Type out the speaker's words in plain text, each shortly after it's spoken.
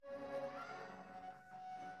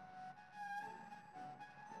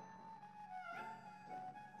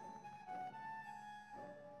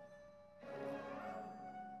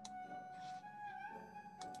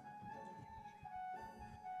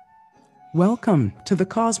Welcome to the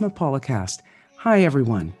Cosmopolicast. Hi,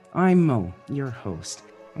 everyone. I'm Mo, your host.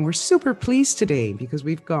 And we're super pleased today because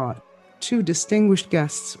we've got two distinguished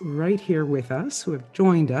guests right here with us who have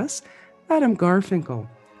joined us. Adam Garfinkel,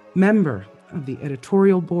 member of the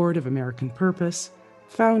editorial board of American Purpose,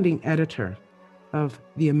 founding editor of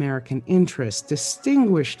the American Interest,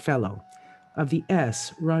 distinguished fellow of the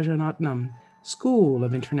S. Rajaratnam School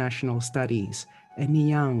of International Studies at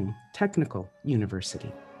Nanyang Technical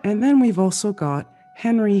University. And then we've also got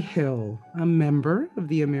Henry Hill, a member of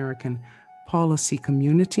the American Policy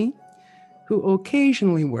Community, who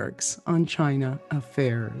occasionally works on China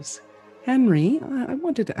affairs. Henry, I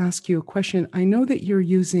wanted to ask you a question. I know that you're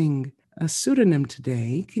using a pseudonym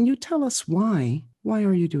today. Can you tell us why? Why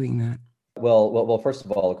are you doing that? Well. First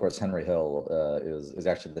of all, of course, Henry Hill is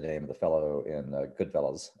actually the name of the fellow in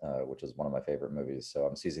Goodfellas, which is one of my favorite movies. So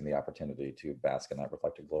I'm seizing the opportunity to bask in that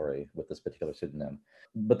reflected glory with this particular pseudonym.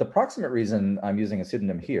 But the proximate reason I'm using a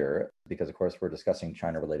pseudonym here, because of course we're discussing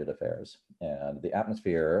China-related affairs, and the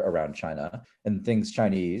atmosphere around China and things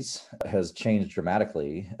Chinese has changed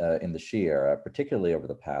dramatically in the Xi era, particularly over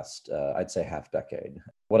the past, I'd say, half decade.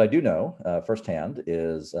 What I do know firsthand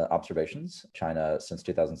is observations, China since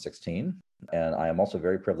 2016. And I am also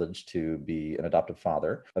very privileged to be an adoptive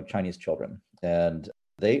father of Chinese children. And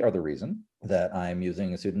they are the reason that I'm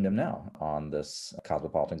using a pseudonym now on this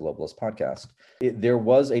Cosmopolitan Globalist podcast. There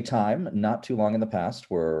was a time not too long in the past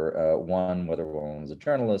where whether one was a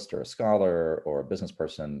journalist or a scholar or a business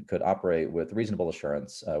person, could operate with reasonable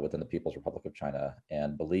assurance within the People's Republic of China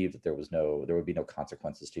and believe that there would be no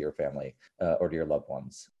consequences to your family or to your loved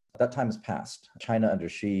ones. That time has passed. China under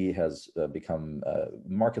Xi has become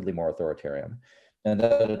markedly more authoritarian. And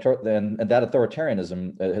that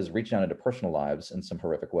authoritarianism has reached down into personal lives in some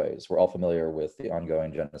horrific ways. We're all familiar with the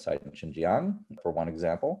ongoing genocide in Xinjiang, for one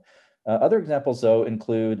example. Other examples, though,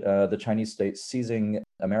 include the Chinese state seizing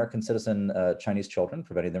American citizen Chinese children,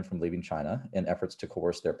 preventing them from leaving China in efforts to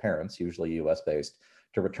coerce their parents, usually US-based,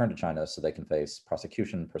 to return to China so they can face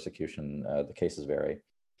prosecution, persecution. The cases vary.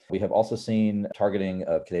 We have also seen targeting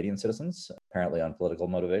of Canadian citizens, apparently on political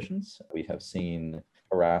motivations. We have seen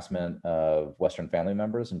harassment of Western family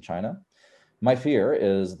members in China. My fear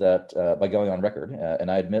is that by going on record,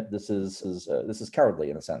 and I admit this is cowardly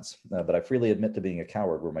in a sense, but I freely admit to being a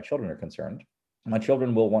coward where my children are concerned. My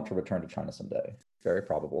children will want to return to China someday, very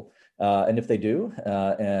probable. And if they do,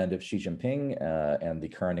 and if Xi Jinping and the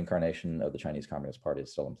current incarnation of the Chinese Communist Party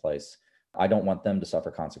is still in place, I don't want them to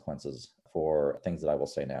suffer consequences for things that I will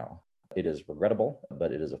say now. It is regrettable,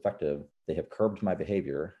 but it is effective. They have curbed my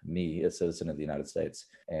behavior, me, a citizen of the United States,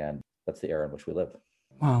 and that's the era in which we live.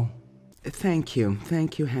 Wow. Thank you.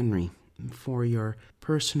 Thank you, Henry, for your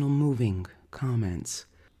personal moving comments.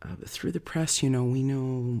 Through the press, we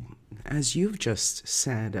know, as you've just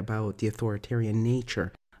said, about the authoritarian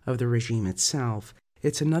nature of the regime itself.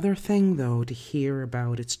 It's another thing, though, to hear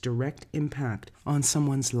about its direct impact on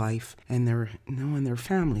someone's life and their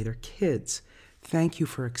family, their kids. Thank you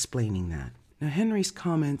for explaining that. Now, Henry's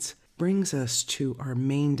comments brings us to our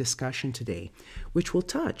main discussion today, which will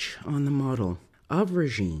touch on the model of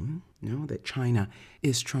regime, that China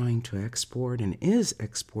is trying to export and is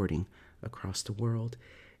exporting across the world,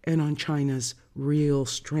 and on China's real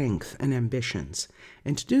strength and ambitions.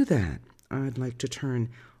 And to do that, I'd like to turn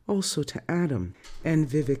also to Adam and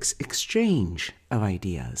Vivek's exchange of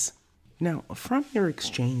ideas. Now, from your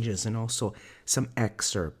exchanges and also some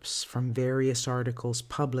excerpts from various articles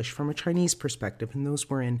published from a Chinese perspective, and those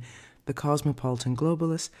were in the Cosmopolitan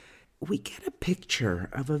Globalist, we get a picture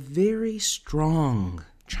of a very strong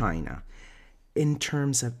China in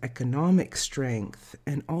terms of economic strength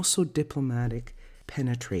and also diplomatic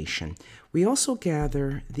penetration. We also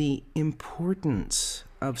gather the importance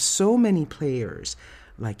of so many players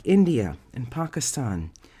like India and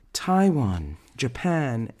Pakistan, Taiwan,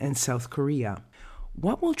 Japan, and South Korea.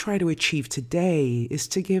 What we'll try to achieve today is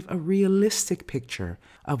to give a realistic picture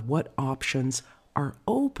of what options are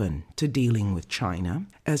open to dealing with China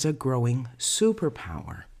as a growing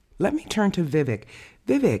superpower. Let me turn to Vivek.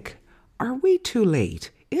 Vivek, are we too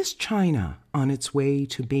late? Is China on its way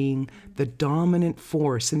to being the dominant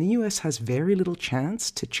force, and the U.S. has very little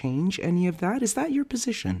chance to change any of that? Is that your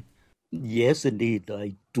position? Yes, indeed,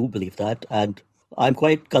 I do believe that. And I'm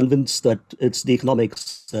quite convinced that it's the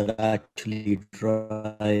economics that actually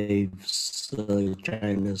drives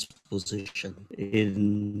China's position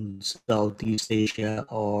in Southeast Asia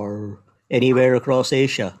or anywhere across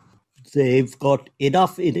Asia. They've got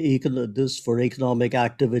enough in this for economic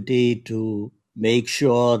activity to make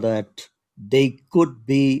sure that they could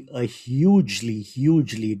be a hugely,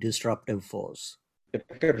 hugely disruptive force. If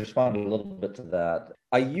I could respond a little bit to that,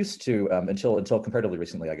 I used to until comparatively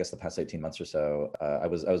recently, I guess the past 18 months or so, I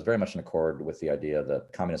was very much in accord with the idea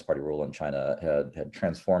that Communist Party rule in China had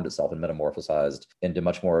transformed itself and metamorphosized into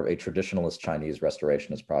much more of a traditionalist Chinese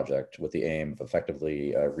restorationist project with the aim of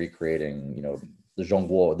effectively recreating, the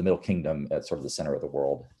Zhongguo, the Middle Kingdom, at sort of the center of the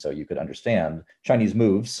world. So you could understand Chinese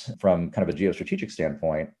moves from kind of a geostrategic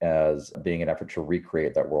standpoint as being an effort to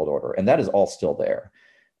recreate that world order, and that is all still there.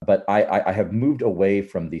 But I have moved away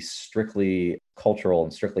from the strictly cultural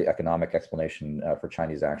and strictly economic explanation for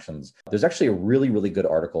Chinese actions. There's actually a really, really good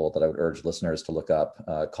article that I would urge listeners to look up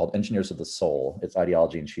called Engineers of the Soul. It's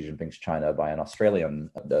Ideology in Xi Jinping's China by an Australian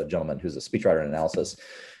gentleman who's a speechwriter and analysis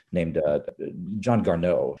named John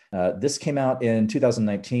Garneau. This came out in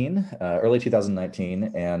 2019, early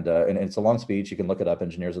 2019, and it's a long speech. You can look it up,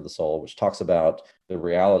 Engineers of the Soul, which talks about the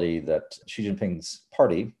reality that Xi Jinping's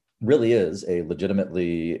party really is a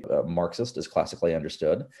legitimately Marxist, as classically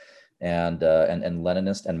understood, and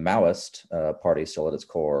Leninist and Maoist party still at its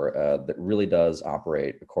core that really does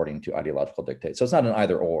operate according to ideological dictates. So it's not an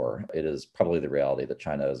either or. It is probably the reality that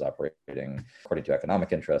China is operating according to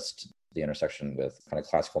economic interest, the intersection with kind of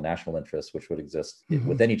classical national interests, which would exist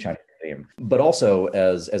with any Chinese regime, but also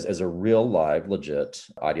as a real, live, legit,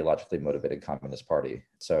 ideologically motivated communist party.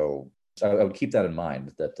 So I would keep that in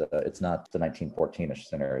mind, that it's not the 1914-ish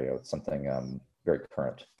scenario. It's something very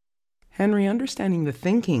current. Henry, understanding the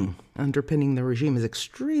thinking underpinning the regime is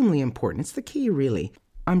extremely important. It's the key, really.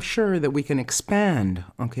 I'm sure that we can expand,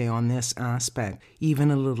 on this aspect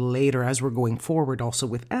even a little later as we're going forward also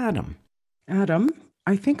with Adam. Adam,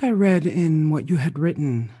 I think I read in what you had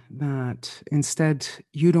written that instead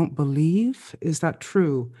you don't believe, is that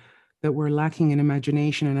true, that we're lacking in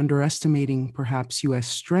imagination and underestimating perhaps U.S.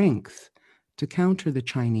 strength to counter the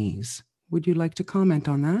Chinese? Would you like to comment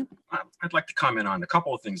on that? I'd like to comment on a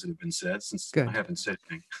couple of things that have been said, since Good. I haven't said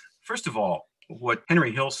anything. First of all, what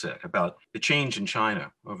Henry Hill said about the change in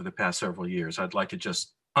China over the past several years, I'd like to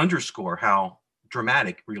just underscore how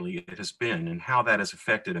dramatic really it has been and how that has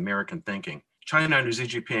affected American thinking. China under Xi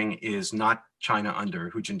Jinping is not China under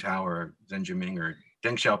Hu Jintao or Deng Xiaoping or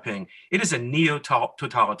Deng Xiaoping. It is a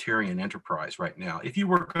neo-totalitarian enterprise right now. If you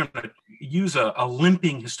were going to use a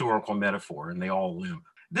limping historical metaphor, and they all limp,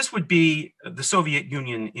 this would be the Soviet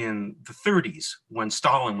Union in the 30s, when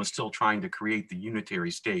Stalin was still trying to create the unitary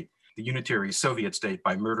state, the unitary Soviet state,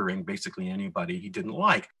 by murdering basically anybody he didn't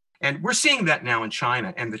like. And we're seeing that now in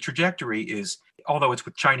China. And the trajectory is, although it's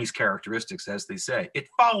with Chinese characteristics, as they say, it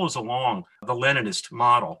follows along the Leninist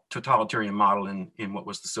model, totalitarian model in what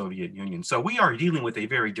was the Soviet Union. So we are dealing with a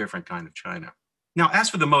very different kind of China. Now,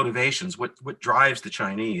 as for the motivations, what drives the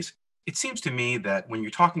Chinese, it seems to me that when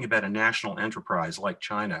you're talking about a national enterprise like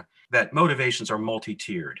China, that motivations are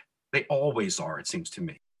multi-tiered. They always are, it seems to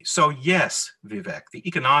me. So yes, Vivek, the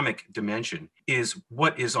economic dimension is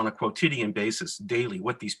what is on a quotidian basis daily,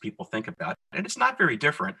 what these people think about. And it's not very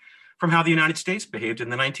different from how the United States behaved in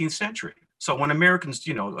the 19th century. So when Americans,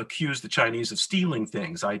 accuse the Chinese of stealing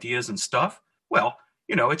things, ideas and stuff, well,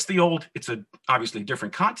 it's a obviously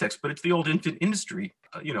different context, but it's the old infant industry,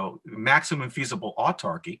 maximum feasible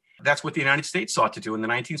autarky. That's what the United States sought to do in the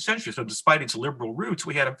 19th century. So despite its liberal roots,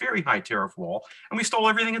 we had a very high tariff wall and we stole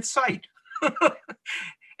everything in sight.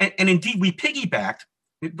 And indeed, we piggybacked,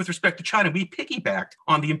 with respect to China, we piggybacked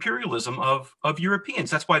on the imperialism of Europeans.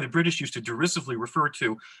 That's why the British used to derisively refer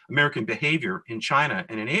to American behavior in China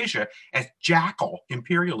and in Asia as jackal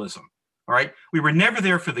imperialism. All right. We were never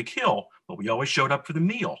there for the kill, but we always showed up for the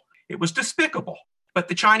meal. It was despicable. But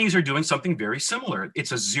the Chinese are doing something very similar.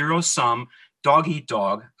 It's a zero-sum, dog eat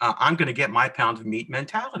dog. I'm going to get my pound of meat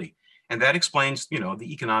mentality. And that explains, the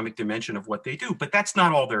economic dimension of what they do. But that's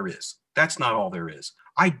not all there is. That's not all there is.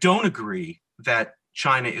 I don't agree that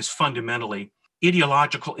China is fundamentally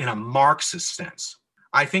ideological in a Marxist sense.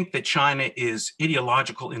 I think that China is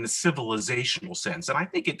ideological in the civilizational sense. And I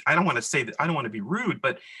think I don't want to say that, I don't want to be rude,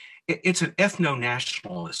 but it's an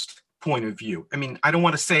ethno-nationalist point of view. I mean, I don't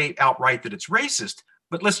want to say outright that it's racist,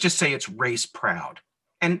 but let's just say it's race proud.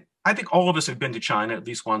 And I think all of us have been to China at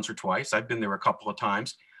least once or twice. I've been there a couple of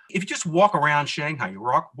times. If you just walk around Shanghai, you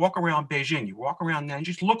walk around Beijing, you walk around Nanjing,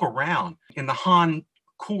 just look around in the Han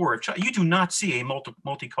core of China, you do not see a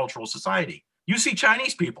multicultural society. You see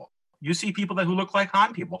Chinese people. You see people who look like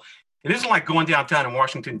Han people. It isn't like going downtown in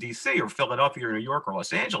Washington, D.C. or Philadelphia or New York or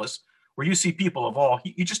Los Angeles, where you see people of all,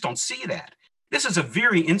 you just don't see that. This is a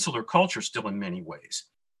very insular culture still in many ways.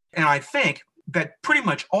 And I think that pretty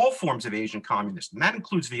much all forms of Asian communism, and that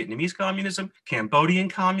includes Vietnamese communism, Cambodian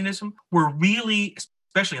communism, were really,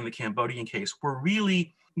 especially in the Cambodian case,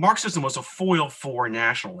 Marxism was a foil for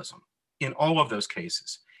nationalism in all of those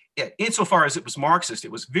cases. insofar as it was Marxist,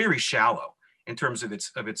 it was very shallow in terms of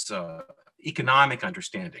its economic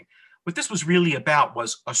understanding. What this was really about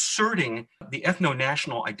was asserting the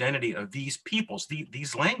ethno-national identity of these peoples,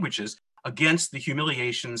 these languages, against the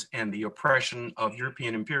humiliations and the oppression of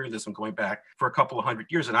European imperialism going back for a couple of hundred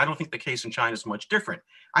years. And I don't think the case in China is much different.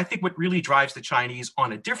 I think what really drives the Chinese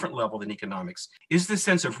on a different level than economics is the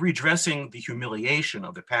sense of redressing the humiliation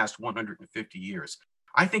of the past 150 years.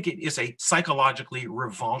 I think it is a psychologically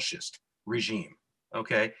revanchist regime,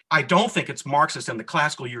 okay? I don't think it's Marxist in the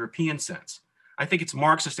classical European sense. I think it's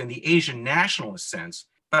Marxist in the Asian nationalist sense,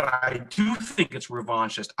 but I do think it's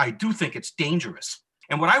revanchist. I do think it's dangerous.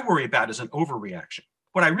 And what I worry about is an overreaction.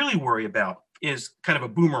 What I really worry about is kind of a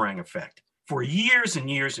boomerang effect. For years and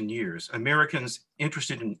years and years, Americans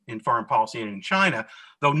interested in foreign policy and in China,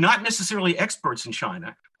 though not necessarily experts in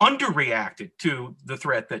China, underreacted to the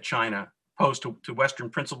threat that China posed to Western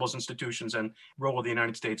principles, institutions, and role of the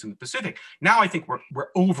United States in the Pacific. Now I think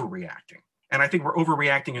we're overreacting. And I think we're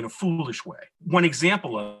overreacting in a foolish way. One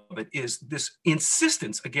example of it is this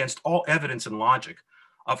insistence against all evidence and logic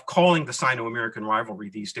of calling the Sino-American rivalry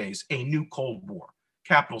these days a new Cold War,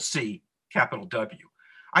 capital C, capital W.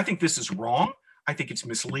 I think this is wrong. I think it's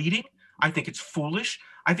misleading. I think it's foolish.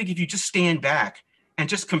 I think if you just stand back and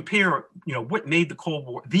just compare, what made the Cold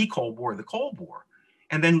War,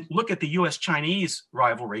 and then look at the US-Chinese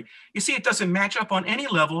rivalry, you see it doesn't match up on any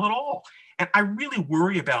level at all. And I really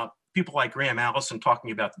worry about people like Graham Allison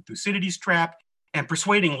talking about the Thucydides trap and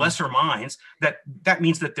persuading lesser minds that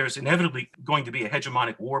means that there's inevitably going to be a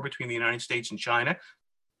hegemonic war between the United States and China.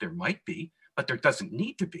 There might be, but there doesn't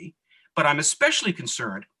need to be. But I'm especially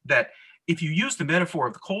concerned that if you use the metaphor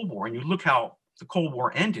of the Cold War and you look how the Cold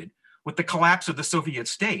War ended with the collapse of the Soviet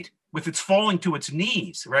state, with its falling to its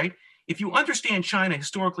knees, right? If you understand China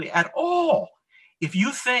historically at all, if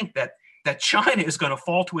you think that China is going to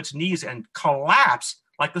fall to its knees and collapse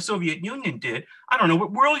like the Soviet Union did, I don't know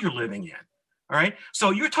what world you're living in. All right.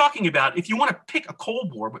 So you're talking about, if you want to pick a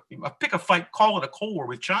Cold War, pick a fight, call it a Cold War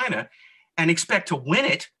with China and expect to win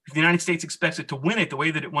it, if the United States expects it to win it the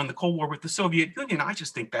way that it won the Cold War with the Soviet Union, I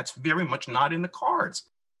just think that's very much not in the cards.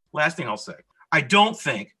 Last thing I'll say, I don't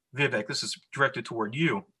think, Vivek, this is directed toward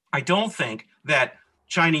you, I don't think that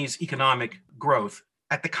Chinese economic growth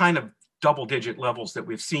at the kind of double-digit levels that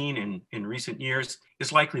we've seen in recent years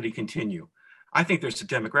is likely to continue. I think there's a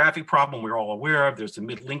demographic problem we're all aware of. There's a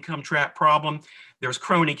middle income trap problem. There's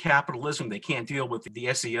crony capitalism. They can't deal with the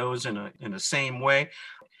SEOs in a same way.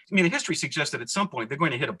 I mean, the history suggests that at some point they're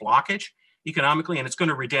going to hit a blockage economically, and it's going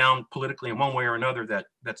to redound politically in one way or another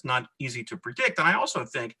that's not easy to predict. And I also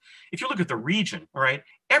think if you look at the region, all right,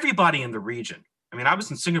 everybody in the region, I mean, I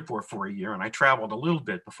was in Singapore for a year and I traveled a little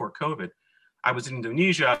bit before COVID. I was in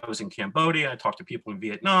Indonesia, I was in Cambodia, I talked to people in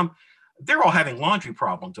Vietnam. They're all having laundry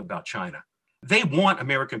problems about China. They want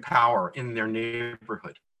American power in their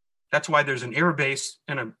neighborhood. That's why there's an air base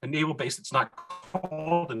and a naval base that's not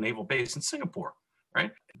called a naval base in Singapore,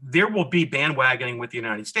 right? There will be bandwagoning with the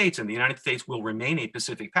United States, and the United States will remain a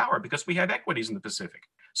Pacific power because we have equities in the Pacific.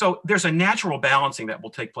 So there's a natural balancing that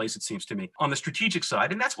will take place, it seems to me, on the strategic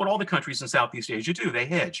side, and that's what all the countries in Southeast Asia do. They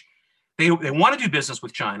hedge. They want to do business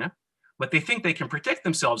with China, but they think they can protect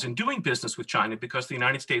themselves in doing business with China because the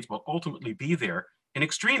United States will ultimately be there in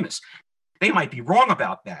extremis. They might be wrong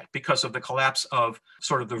about that because of the collapse of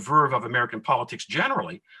sort of the verve of American politics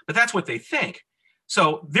generally, but that's what they think.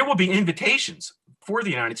 So there will be invitations for the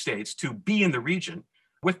United States to be in the region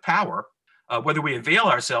with power. Whether we avail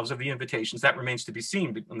ourselves of the invitations, that remains to be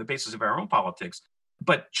seen on the basis of our own politics.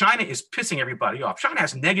 But China is pissing everybody off. China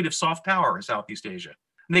has negative soft power in Southeast Asia.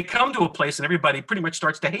 And they come to a place and everybody pretty much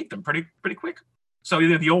starts to hate them pretty quick. So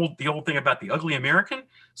the old thing about the ugly American,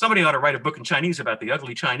 somebody ought to write a book in Chinese about the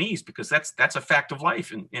ugly Chinese, because that's a fact of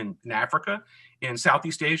life in Africa, in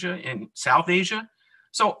Southeast Asia, in South Asia.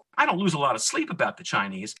 So I don't lose a lot of sleep about the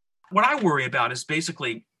Chinese. What I worry about is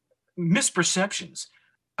basically misperceptions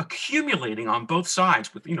accumulating on both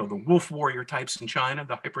sides with, the wolf warrior types in China,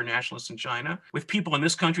 the hyper-nationalists in China, with people in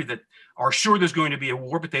this country that are sure there's going to be a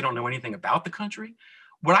war, but they don't know anything about the country.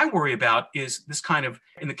 What I worry about is this kind of,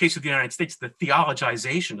 in the case of the United States, the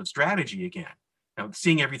theologization of strategy again.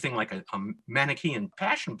 Seeing everything like a Manichaean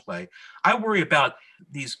passion play. I worry about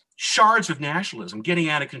these shards of nationalism getting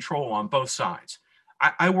out of control on both sides.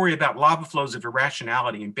 I worry about lava flows of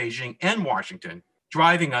irrationality in Beijing and Washington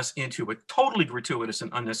driving us into a totally gratuitous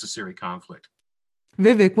and unnecessary conflict.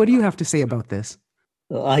 Vivek, what do you have to say about this?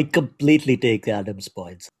 I completely take Adam's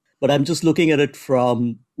points, but I'm just looking at it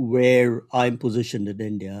from where I'm positioned in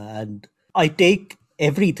India, and I take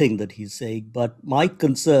everything that he's saying, but my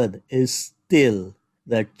concern is still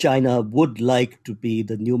that China would like to be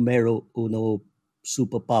the numero uno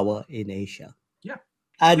superpower in Asia. Yeah.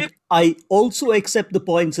 And I also accept the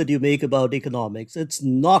points that you make about economics. It's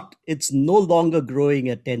no longer growing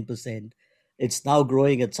at 10%. It's now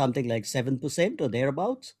growing at something like 7% or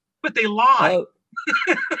thereabouts. But they lie.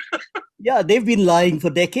 Yeah, they've been lying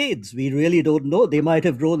for decades. We really don't know. They might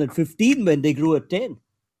have grown at 15 when they grew at 10.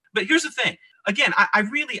 But here's the thing. Again,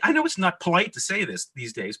 I know it's not polite to say this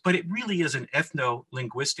these days, but it really is an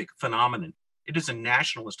ethno-linguistic phenomenon. It is a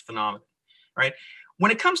nationalist phenomenon, right?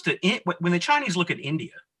 When it comes to, when the Chinese look at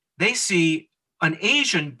India, they see an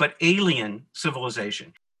Asian but alien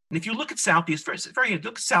civilization. And if you look at Southeast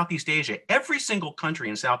Asia, every single country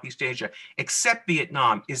in Southeast Asia, except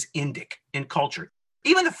Vietnam, is Indic in culture.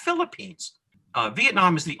 Even the Philippines,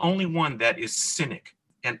 Vietnam is the only one that is Sinic,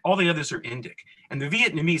 and all the others are Indic. And the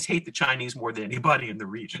Vietnamese hate the Chinese more than anybody in the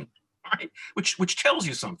region, right? Which tells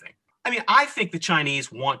you something. I mean, I think the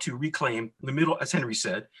Chinese want to reclaim the middle, as Henry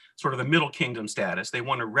said, sort of the middle kingdom status. They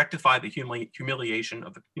want to rectify the humiliation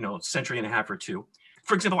of the century and a half or two.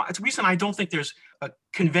 For example, the reason I don't think there's a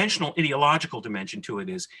conventional ideological dimension to it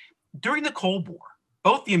is during the Cold War,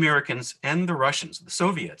 both the Americans and the Russians, the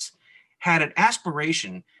Soviets, had an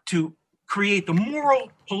aspiration to create the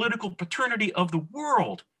moral political paternity of the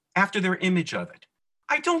world after their image of it.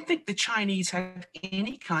 I don't think the Chinese have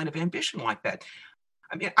any kind of ambition like that.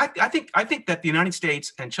 I mean, I think that the United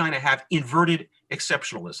States and China have inverted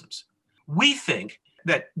exceptionalisms. We think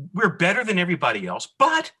that we're better than everybody else,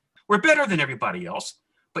 but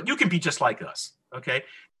you can be just like us, okay?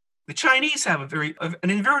 The Chinese have an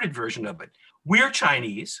inverted version of it. We're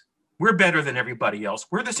Chinese, we're better than everybody else,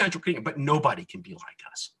 we're the Central Kingdom, but nobody can be like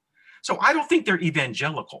us. So I don't think they're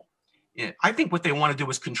evangelical. I think what they want to do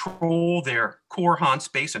is control their core Han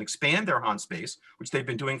space and expand their Han space, which they've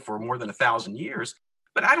been doing for more than 1,000 years.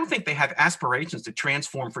 But I don't think they have aspirations to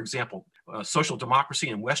transform, for example, social democracy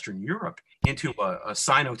in Western Europe into a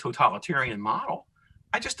Sino-totalitarian model.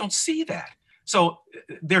 I just don't see that. So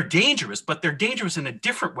they're dangerous, but they're dangerous in a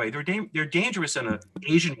different way. They're dangerous in an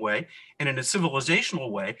Asian way and in a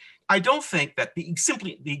civilizational way. I don't think that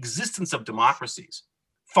simply the existence of democracies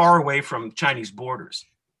far away from Chinese borders,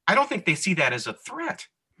 I don't think they see that as a threat.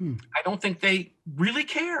 I don't think they really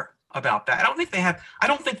care about that. I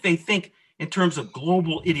don't think they think in terms of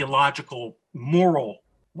global ideological moral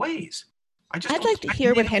ways. I'd like to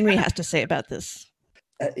hear what Henry has to say about this.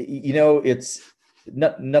 It's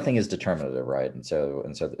nothing is determinative, right? And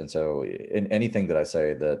so in anything that I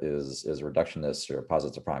say that is reductionist or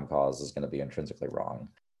posits a prime cause is going to be intrinsically wrong.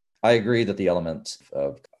 I agree that the element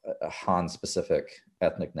of Han-specific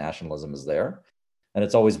ethnic nationalism is there, and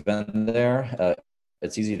it's always been there.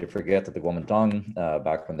 It's easy to forget that the Kuomintang,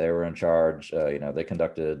 back when they were in charge, they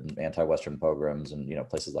conducted anti-Western pogroms in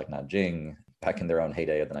places like Nanjing back in their own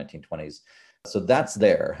heyday of the 1920s. So that's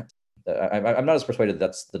there. I'm not as persuaded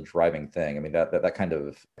that's the driving thing. I mean, that kind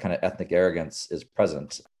of ethnic arrogance is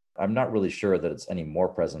present. I'm not really sure that it's any more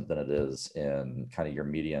present than it is in kind of your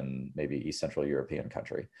median, maybe East Central European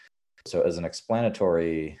country. So as an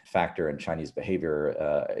explanatory factor in Chinese behavior,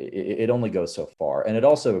 it only goes so far. And it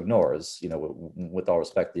also ignores, with all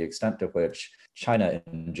respect, the extent to which China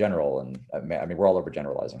in general, and I mean, we're all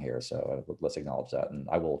overgeneralizing here, so let's acknowledge that. And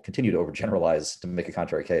I will continue to overgeneralize to make a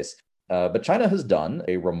contrary case. But China has done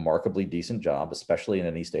a remarkably decent job, especially in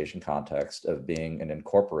an East Asian context, of being an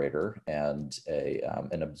incorporator and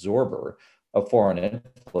an absorber of foreign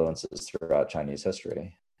influences throughout Chinese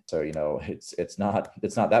history. So, it's not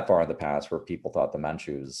that far in the past where people thought the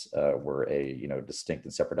Manchus were a distinct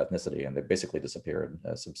and separate ethnicity, and they basically disappeared,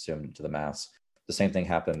 subsumed into the mass. The same thing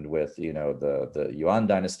happened with the Yuan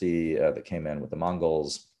dynasty that came in with the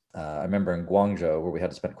Mongols. I remember in Guangzhou, where we had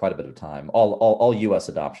to spend quite a bit of time. All U.S.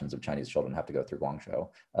 adoptions of Chinese children have to go through Guangzhou,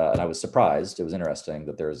 and I was surprised. It was interesting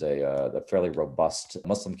that there's a fairly robust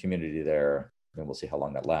Muslim community there, and we'll see how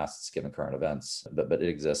long that lasts given current events. But it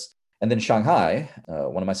exists. And then Shanghai,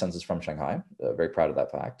 one of my sons is from Shanghai, very proud of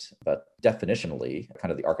that fact, but definitionally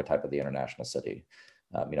kind of the archetype of the international city.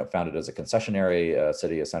 Founded as a concessionary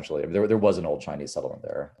city, essentially. I mean, there was an old Chinese settlement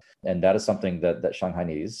there. And that is something that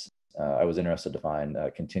Shanghainese, I was interested to find,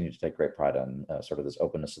 continue to take great pride in, sort of this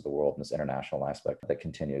openness to the world and this international aspect that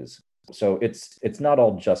continues. So it's not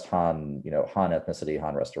all just Han ethnicity,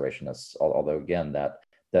 Han restorationists, although again,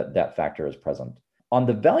 that factor is present. On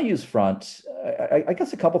the values front, I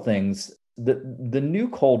guess a couple things. The new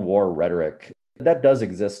Cold War rhetoric, that does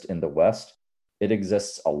exist in the West. It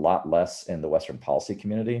exists a lot less in the Western policy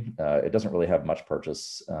community. It doesn't really have much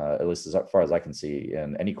purchase, at least as far as I can see,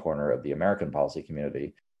 in any corner of the American policy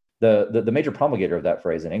community. The major promulgator of that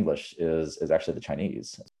phrase in English is actually the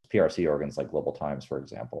Chinese, PRC organs like Global Times, for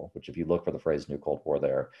example, which if you look for the phrase New Cold War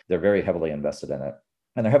there, they're very heavily invested in it.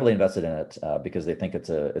 And they're heavily invested in it because they think it's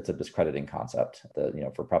a discrediting concept that,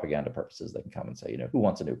 for propaganda purposes, they can come and say, who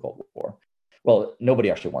wants a new Cold War? Well,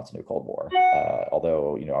 nobody actually wants a new Cold War,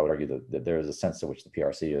 although, I would argue that there is a sense to which the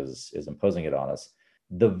PRC is imposing it on us.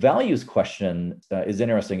 The values question is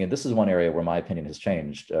interesting, and this is one area where my opinion has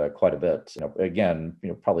changed quite a bit. Again,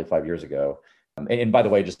 probably 5 years ago. And by the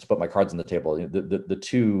way, just to put my cards on the table, the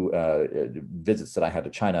two visits that I had to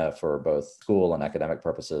China for both school and academic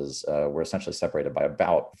purposes were essentially separated by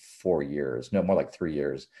about 4 years, no, more like 3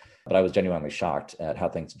 years. But I was genuinely shocked at how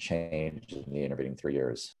things had changed in the intervening 3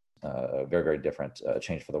 years. Very, very different,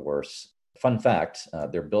 change for the worse. Fun fact,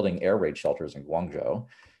 they're building air raid shelters in Guangzhou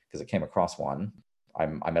because I came across one.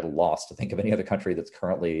 I'm at a loss to think of any other country that's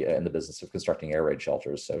currently in the business of constructing air raid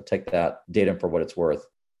shelters. So take that datum for what it's worth.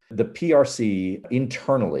 The PRC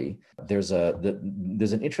internally, there's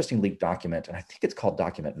an interesting leaked document, and I think it's called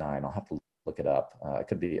Document 9. I'll have to look it up. I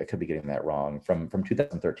could be getting that wrong, from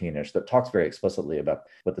 2013ish, that talks very explicitly about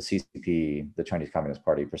what the CCP, the Chinese Communist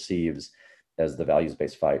Party, perceives as the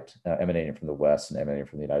values-based fight emanating from the West and emanating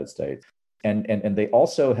from the United States. And they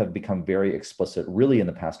also have become very explicit really in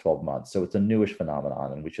the past 12 months. So it's a newish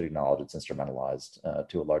phenomenon, and we should acknowledge it's instrumentalized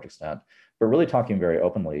to a large extent, but really talking very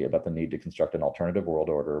openly about the need to construct an alternative world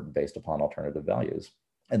order based upon alternative values.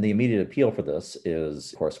 And the immediate appeal for this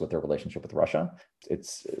is, of course, with their relationship with Russia.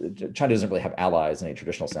 China doesn't really have allies in a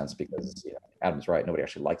traditional sense because Adam's right, nobody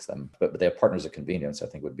actually likes them, but they have partners of convenience, I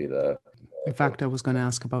think would be the... In fact, I was going to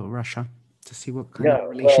ask about Russia to see what kind of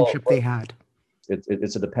relationship they had.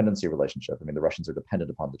 It's a dependency relationship. I mean, the Russians are dependent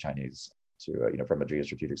upon the Chinese to, from a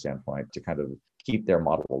geostrategic standpoint, to kind of keep their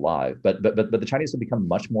model alive. But the Chinese have become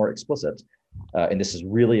much more explicit, and this is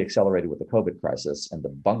really accelerated with the COVID crisis and the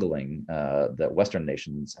bungling that Western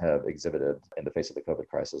nations have exhibited in the face of the COVID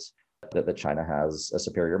crisis, that China has a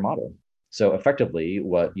superior model. So effectively,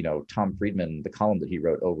 what Tom Friedman, the column that he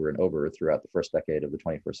wrote over and over throughout the first decade of the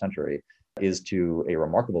 21st century, is to a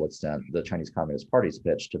remarkable extent the Chinese Communist Party's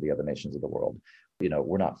pitch to the other nations of the world.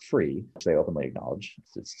 We're not free, which they openly acknowledge.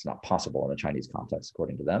 It's not possible in a Chinese context,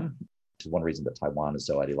 according to them. Which is one reason that Taiwan is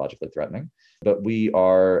so ideologically threatening. But we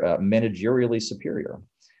are managerially superior.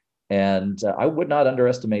 And I would not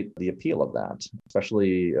underestimate the appeal of that,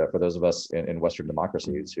 especially for those of us in Western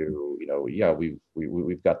democracies who,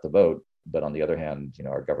 we've got the vote. But on the other hand,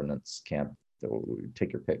 our governments can't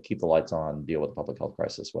take your pick, keep the lights on, deal with the public health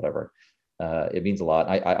crisis, whatever. It means a lot.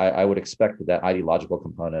 I would expect that ideological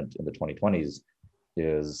component in the 2020s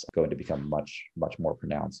is going to become much, much more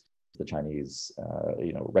pronounced. The Chinese,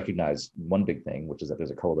 recognize one big thing, which is that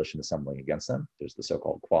there's a coalition assembling against them. There's the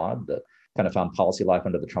so-called Quad that kind of found policy life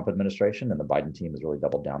under the Trump administration, and the Biden team has really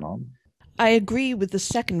doubled down on. I agree with the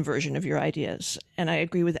second version of your ideas, and I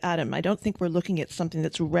agree with Adam. I don't think we're looking at something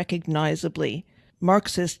that's recognizably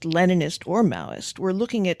Marxist, Leninist, or Maoist. We're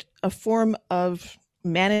looking at a form of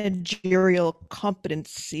managerial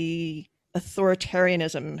competency,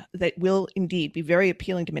 authoritarianism that will indeed be very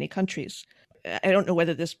appealing to many countries. I don't know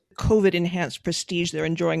whether this COVID-enhanced prestige they're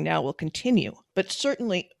enjoying now will continue, but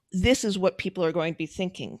certainly this is what people are going to be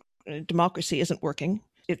thinking. Democracy isn't working.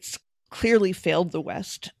 It's clearly failed the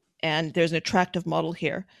West. And there's an attractive model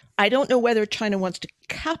here. I don't know whether China wants to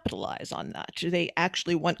capitalize on that. Do they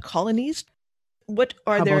actually want colonies? What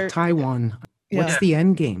are How their... about Taiwan? What's the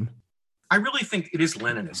end game? I really think it is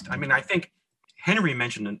Leninist. I mean, I think Henry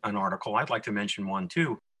mentioned an article. I'd like to mention one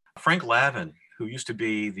too. Frank Lavin, who used to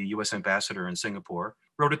be the U.S. ambassador in Singapore,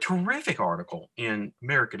 wrote a terrific article in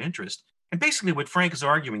American Interest. And basically what Frank is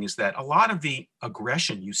arguing is that a lot of the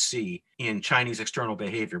aggression you see in Chinese external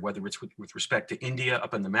behavior, whether it's with respect to India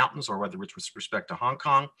up in the mountains, or whether it's with respect to Hong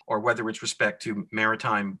Kong, or whether it's respect to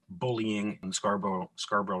maritime bullying in Scarborough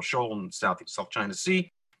Shoal in South China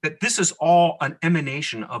Sea, that this is all an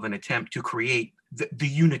emanation of an attempt to create the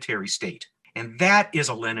unitary state. And that is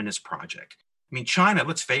a Leninist project. I mean, China,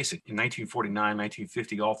 let's face it, in 1949,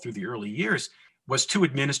 1950, all through the early years, was too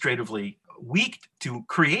administratively weak to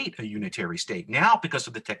create a unitary state. Now, because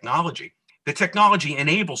of the technology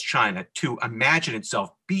enables China to imagine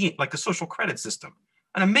itself being like a social credit system.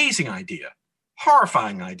 An amazing idea,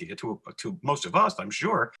 horrifying idea to most of us, I'm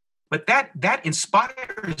sure. But that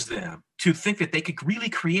inspires them to think that they could really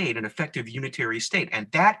create an effective unitary state. And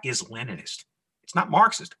that is Leninist. It's not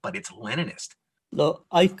Marxist, but it's Leninist. No,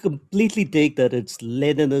 I completely take that it's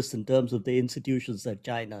Leninist in terms of the institutions that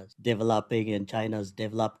China's developing and China's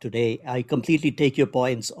developed today. I completely take your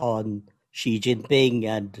points on Xi Jinping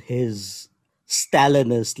and his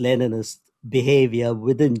Stalinist, Leninist behavior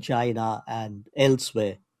within China and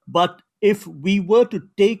elsewhere. But if we were to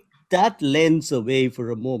take that lens away for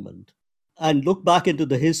a moment and look back into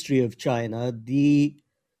the history of China, the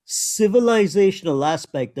civilizational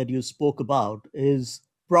aspect that you spoke about is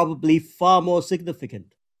probably far more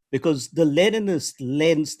significant, because the Leninist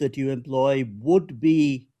lens that you employ would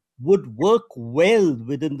work well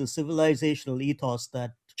within the civilizational ethos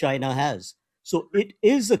that China has. So it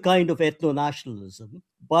is a kind of ethno-nationalism,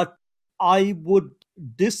 but I would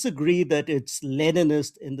disagree that it's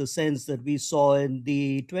Leninist in the sense that we saw in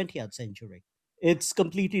the 20th century. It's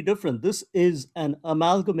completely different. This is an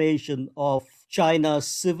amalgamation of China's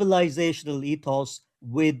civilizational ethos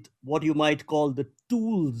with what you might call the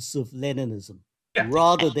tools of Leninism, Yeah.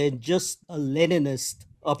 rather than just a Leninist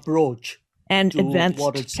approach And to what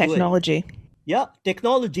advanced it's doing. technology. Yeah,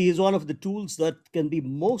 technology is one of the tools that can be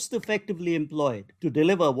most effectively employed to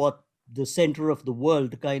deliver what the center of the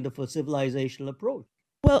world kind of a civilizational approach.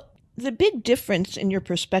 Well, the big difference in your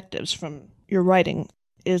perspectives from your writing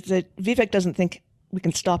is that Vivek doesn't think we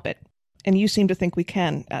can stop it. And you seem to think we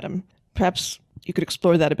can, Adam. Perhaps you could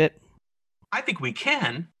explore that a bit. I think we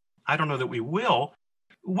can. I don't know that we will.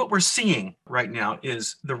 What we're seeing right now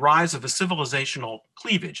is the rise of a civilizational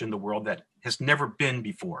cleavage in the world that has never been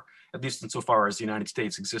before, at least insofar as the United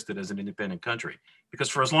States existed as an independent country. Because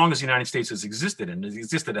for as long as the United States has existed and has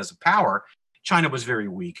existed as a power, China was very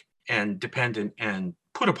weak and dependent and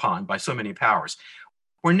put upon by so many powers.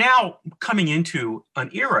 We're now coming into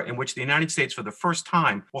an era in which the United States, for the first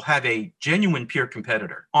time, will have a genuine peer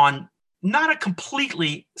competitor on not a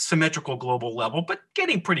completely symmetrical global level, but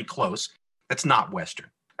getting pretty close. That's not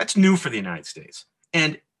Western. That's new for the United States.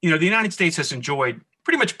 And, the United States has enjoyed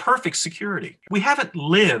pretty much perfect security. We haven't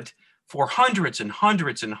lived for hundreds and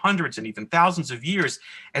hundreds and hundreds and even thousands of years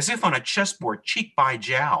as if on a chessboard, cheek by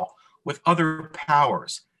jowl with other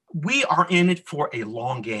powers. We are in it for a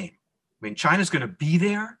long game. I mean, China's going to be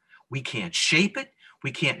there. We can't shape it.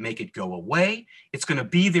 We can't make it go away. It's going to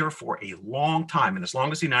be there for a long time. And as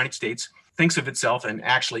long as the United States thinks of itself and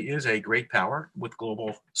actually is a great power with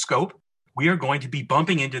global scope, we are going to be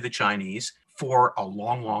bumping into the Chinese for a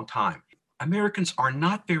long, long time. Americans are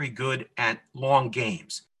not very good at long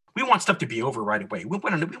games. We want stuff to be over right away. We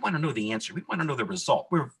want to know the answer. We want to know the result.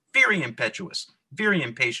 We're very impetuous, very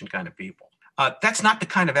impatient kind of people. That's not the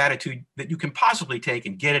kind of attitude that you can possibly take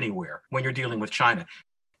and get anywhere when you're dealing with China.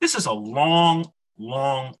 This is a long,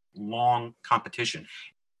 long, long competition.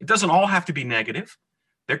 It doesn't all have to be negative.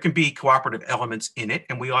 There can be cooperative elements in it,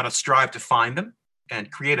 and we ought to strive to find them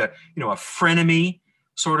and create a frenemy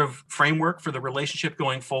sort of framework for the relationship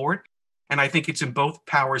going forward. And I think it's in both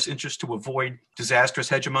powers' interest to avoid disastrous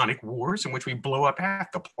hegemonic wars in which we blow up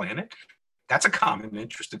half the planet. That's a common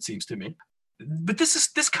interest, it seems to me. But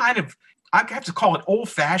this kind of, I have to call it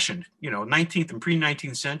old-fashioned, 19th and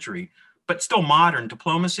pre-19th century, but still modern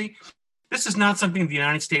diplomacy. This is not something the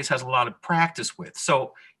United States has a lot of practice with.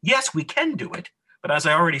 So yes, we can do it. But as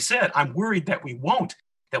I already said, I'm worried that we won't,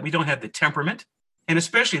 that we don't have the temperament, and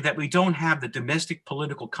especially that we don't have the domestic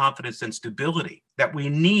political confidence and stability that we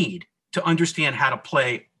need to understand how to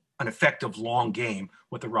play an effective long game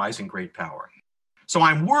with a rising great power. So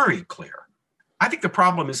I'm worried, Claire. I think the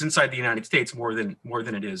problem is inside the United States more than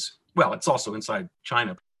it is. Well, it's also inside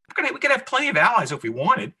China. We could have plenty of allies if we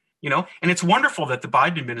wanted, and it's wonderful that the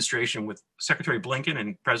Biden administration with Secretary Blinken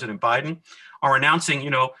and President Biden are announcing,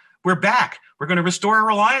 we're back. We're going to restore our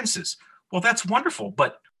alliances. Well, that's wonderful,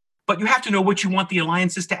 but you have to know what you want the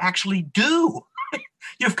alliances to actually do.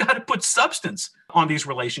 You've got to put substance on these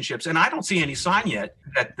relationships. And I don't see any sign yet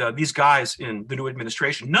that these guys in the new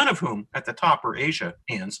administration, none of whom at the top are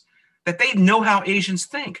Asians, that they know how Asians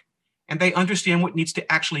think and they understand what needs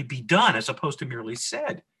to actually be done as opposed to merely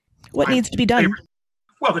said. What needs to be done?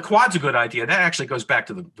 Well, the Quad's a good idea. That actually goes back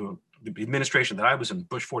to the administration that I was in,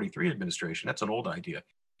 Bush 43 administration. That's an old idea.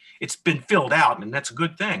 It's been filled out, and that's a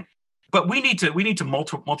good thing. But we need to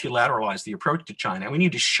multilateralize the approach to China, and we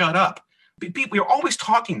need to shut up. We're always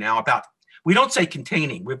talking now about, we don't say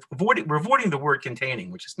containing. We're avoiding the word containing,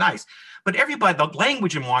 which is nice. But the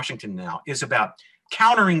language in Washington now is about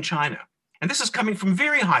countering China. And this is coming from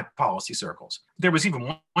very high policy circles. There was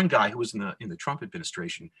even one guy who was in the Trump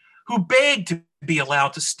administration who begged to be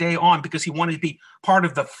allowed to stay on because he wanted to be part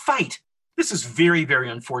of the fight. This is very, very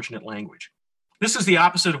unfortunate language. This is the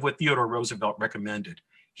opposite of what Theodore Roosevelt recommended.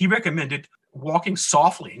 He recommended walking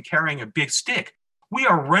softly and carrying a big stick. We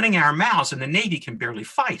are running our mouths and the Navy can barely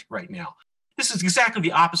fight right now. This is exactly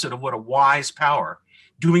the opposite of what a wise power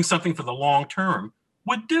doing something for the long term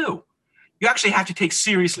would do. You actually have to take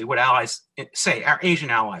seriously what allies say, our Asian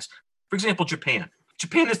allies. For example, Japan.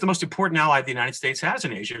 Japan is the most important ally the United States has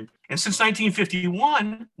in Asia. And since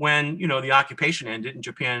 1951, when, the occupation ended and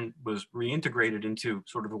Japan was reintegrated into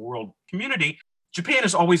sort of the world community, Japan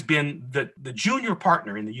has always been the junior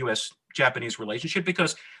partner in the US-Japanese relationship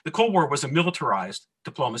because the Cold War was a militarized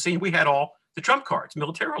diplomacy, and we had all the trump cards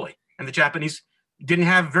militarily, and the Japanese didn't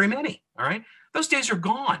have very many, all right? Those days are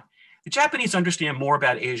gone. The Japanese understand more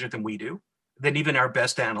about Asia than we do, than even our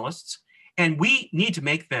best analysts, and we need to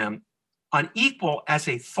make them unequal as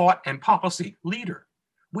a thought and policy leader.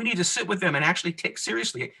 We need to sit with them and actually take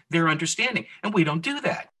seriously their understanding, and we don't do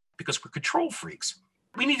that because we're control freaks.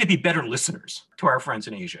 We need to be better listeners to our friends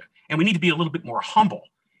in Asia, and we need to be a little bit more humble,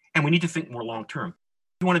 and we need to think more long-term.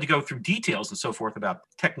 We wanted to go through details and so forth about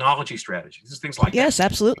technology strategies, things like that. Yes,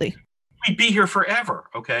 absolutely. We'd be here forever,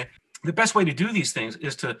 okay? The best way to do these things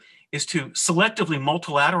is to selectively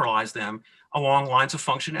multilateralize them along lines of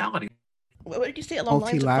functionality. What did you say, along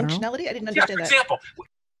lines of functionality? I didn't understand for that. example,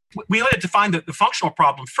 we had to define the functional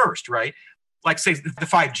problem first, right? Like, say, the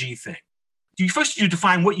 5G thing. First, you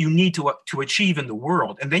define what you need to achieve in the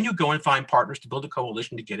world, and then you go and find partners to build a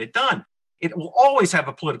coalition to get it done. It will always have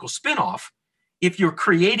a political spinoff if you're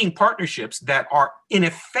creating partnerships that are, in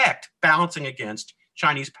effect, balancing against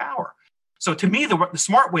Chinese power. So to me, the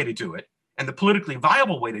smart way to do it, and the politically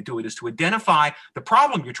viable way to do it, is to identify the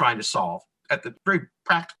problem you're trying to solve at the very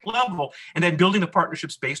practical level, and then building the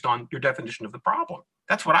partnerships based on your definition of the problem.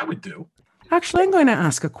 That's what I would do. Actually, I'm going to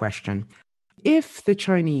ask a question. If the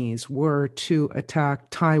Chinese were to attack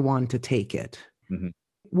Taiwan to take it,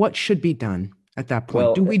 what should be done at that point?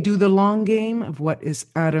 Well, do we do the long game of what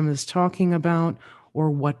Adam is talking about, or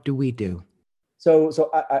what do we do?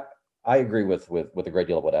 So I agree with a great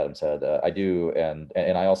deal of what Adam said. I do, and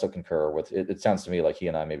I also concur with it. It sounds to me like he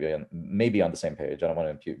and I may be on the same page. I don't want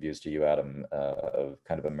to impute views to you, Adam, of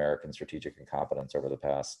kind of American strategic incompetence over the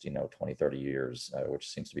past 20, 30 years, which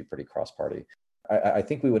seems to be pretty cross-party. I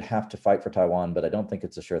think we would have to fight for Taiwan, but I don't think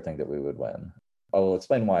it's a sure thing that we would win. I will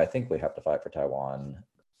explain why I think we have to fight for Taiwan.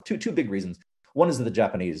 Two big reasons. One is that the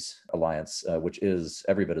Japanese alliance, which is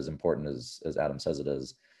every bit as important as Adam says it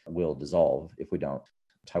is, will dissolve if we don't.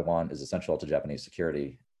 Taiwan is essential to Japanese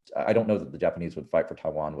security. I don't know that the Japanese would fight for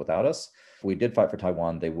Taiwan without us. If we did fight for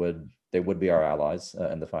Taiwan, they would be our allies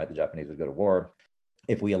in the fight. The Japanese would go to war.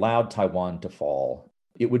 If we allowed Taiwan to fall,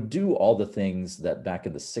 it would do all the things that back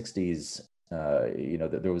in the 60s,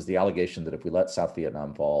 there was the allegation that if we let South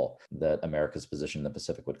Vietnam fall, that America's position in the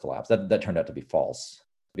Pacific would collapse. That turned out to be false.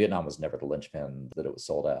 Vietnam was never the linchpin that it was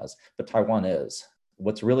sold as, but Taiwan is.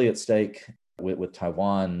 What's really at stake with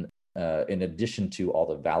Taiwan, in addition to all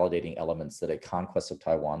the validating elements that a conquest of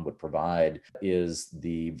Taiwan would provide, is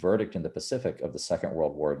the verdict in the Pacific of the Second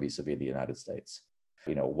World War vis-a-vis the United States.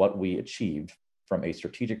 What we achieved from a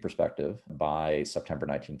strategic perspective by September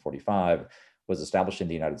 1945 was establishing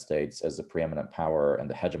the United States as the preeminent power and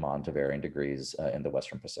the hegemon to varying degrees in the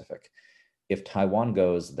Western Pacific. If Taiwan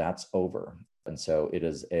goes, that's over. And so it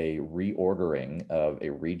is a reordering of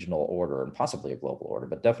a regional order, and possibly a global order,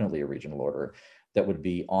 but definitely a regional order that would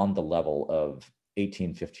be on the level of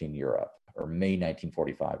 1815 Europe or May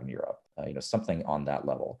 1945 in Europe, something on that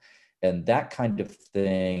level. And that kind of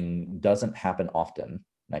thing doesn't happen often,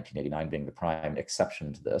 1989 being the prime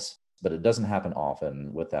exception to this, but it doesn't happen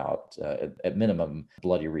often without, at minimum,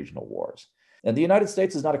 bloody regional wars. And the United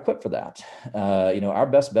States is not equipped for that. Our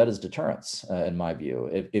best bet is deterrence, in my view.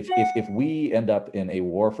 If we end up in a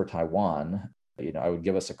war for Taiwan, I would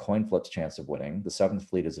give us a coin flip's chance of winning. The Seventh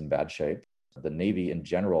Fleet is in bad shape. The Navy in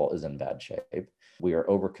general is in bad shape. We are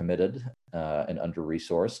overcommitted and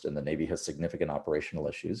under-resourced, and the Navy has significant operational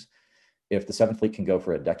issues. If the Seventh Fleet can go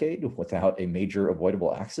for a decade without a major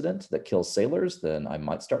avoidable accident that kills sailors, then I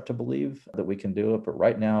might start to believe that we can do it. But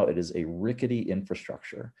right now, it is a rickety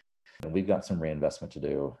infrastructure. And we've got some reinvestment to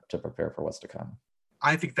do to prepare for what's to come.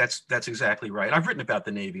 I think that's exactly right. I've written about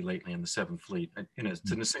the Navy lately and the Seventh Fleet in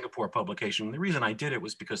a Singapore publication. And the reason I did it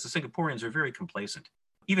was because the Singaporeans are very complacent.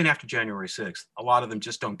 Even after January 6th, a lot of them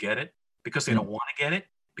just don't get it because they don't want to get it,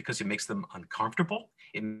 because it makes them uncomfortable.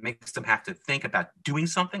 It makes them have to think about doing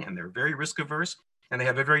something, and they're very risk averse. And they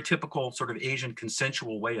have a very typical sort of Asian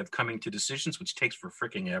consensual way of coming to decisions, which takes for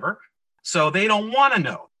fricking ever. So they don't want to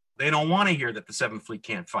know. They don't want to hear that the Seventh Fleet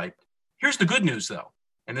can't fight. Here's the good news, though,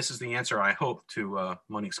 and this is the answer, I hope, to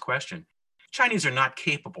Monique's question. Chinese are not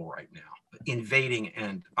capable right now of invading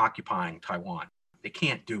and occupying Taiwan. They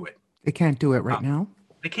can't do it. They can't do it right now?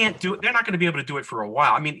 They can't do it. They're not going to be able to do it for a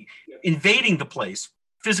while. I mean, invading the place,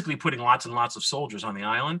 physically putting lots and lots of soldiers on the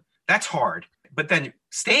island, that's hard. But then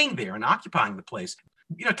staying there and occupying the place,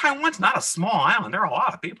 Taiwan's not a small island. There are a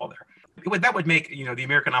lot of people there. That would make, the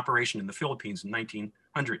American operation in the Philippines in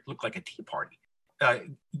 1900 look like a tea party.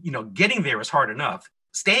 getting there is hard enough.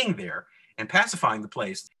 Staying there and pacifying the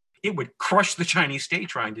place, it would crush the Chinese state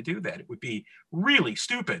trying to do that. It would be really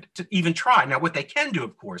stupid to even try. Now, what they can do,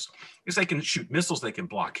 of course, is they can shoot missiles, they can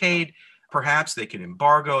blockade, perhaps they can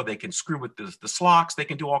embargo, they can screw with the SLOCs, they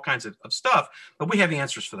can do all kinds of stuff, but we have the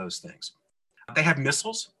answers for those things. They have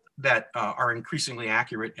missiles that are increasingly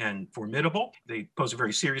accurate and formidable. They pose a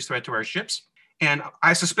very serious threat to our ships. And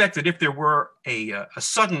I suspect that if there were a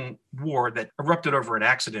sudden war that erupted over an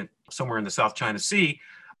accident somewhere in the South China Sea,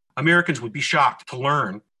 Americans would be shocked to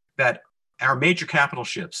learn that our major capital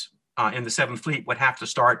ships in the Seventh Fleet would have to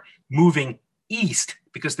start moving east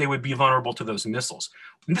because they would be vulnerable to those missiles.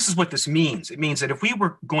 And this is what this means. It means that if we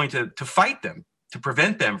were going to fight them, to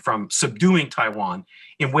prevent them from subduing Taiwan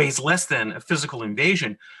in ways less than a physical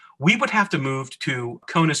invasion, we would have to move to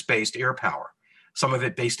CONUS-based air power, some of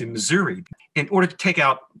it based in Missouri, in order to take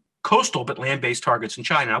out coastal but land-based targets in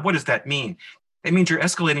China. Now, what does that mean? That means you're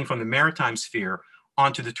escalating from the maritime sphere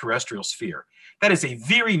onto the terrestrial sphere. That is a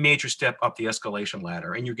very major step up the escalation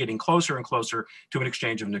ladder, and you're getting closer and closer to an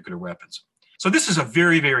exchange of nuclear weapons. So this is a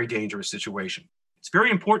very, very dangerous situation. It's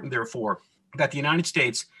very important, therefore, that the United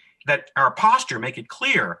States, that our posture make it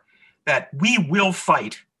clear that we will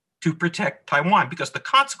fight to protect Taiwan, because the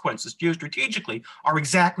consequences geostrategically are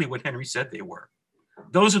exactly what Henry said they were.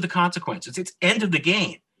 Those are the consequences. It's end of the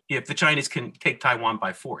game if the Chinese can take Taiwan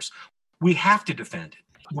by force. We have to defend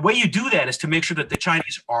it. The way you do that is to make sure that the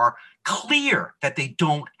Chinese are clear that they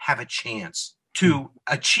don't have a chance to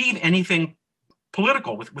achieve anything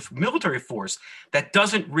political with military force that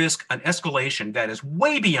doesn't risk an escalation that is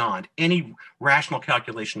way beyond any rational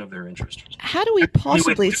calculation of their interest. How do we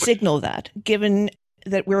possibly signal that, given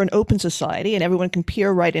that we're an open society and everyone can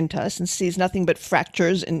peer right into us and sees nothing but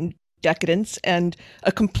fractures and decadence and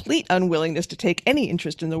a complete unwillingness to take any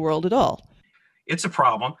interest in the world at all? It's a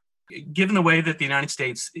problem. Given the way that the United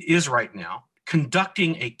States is right now,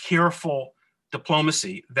 conducting a careful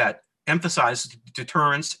diplomacy that emphasizes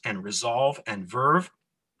deterrence and resolve and verve,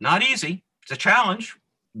 not easy. It's a challenge.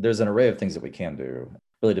 There's an array of things that we can do. It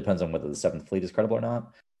really depends on whether the Seventh Fleet is credible or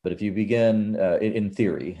not. But if you begin, in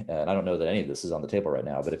theory, and I don't know that any of this is on the table right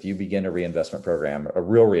now, but if you begin a reinvestment program, a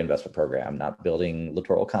real reinvestment program, not building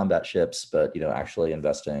littoral combat ships, but actually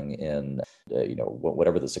investing in,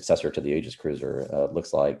 whatever the successor to the Aegis cruiser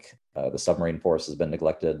looks like. The submarine force has been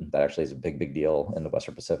neglected. That actually is a big, big deal in the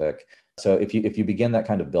Western Pacific. So if you begin that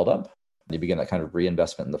kind of buildup, you begin that kind of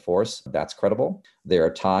reinvestment in the force, that's credible. There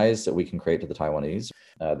are ties that we can create to the Taiwanese.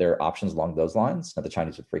 There are options along those lines. Now, the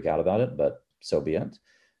Chinese would freak out about it, but so be it.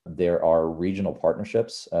 There are regional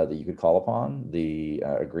partnerships that you could call upon. The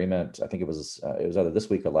agreement, I think it was either this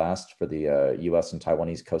week or last, for the U.S. and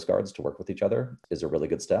Taiwanese Coast Guards to work with each other is a really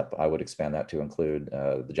good step. I would expand that to include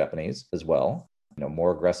the Japanese as well.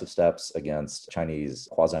 More aggressive steps against Chinese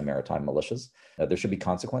quasi-maritime militias. There should be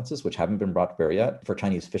consequences, which haven't been brought to bear yet, for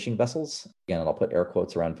Chinese fishing vessels. Again, and I'll put air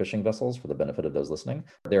quotes around fishing vessels for the benefit of those listening.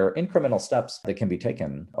 There are incremental steps that can be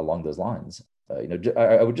taken along those lines.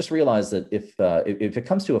 I would just realize that if it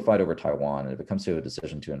comes to a fight over Taiwan, and if it comes to a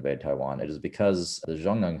decision to invade Taiwan, it is because the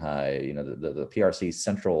Zhongnanhai, the PRC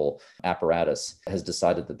central apparatus has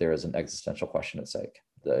decided that there is an existential question at stake.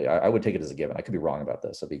 I would take it as a given. I could be wrong about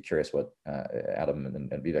this. I'd be curious what Adam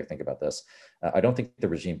and Vivek think about this. I don't think the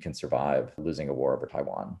regime can survive losing a war over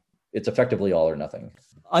Taiwan. It's effectively all or nothing.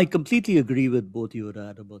 I completely agree with both you and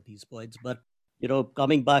Adam on these points. But,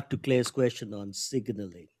 coming back to Claire's question on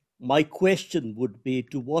signaling, my question would be,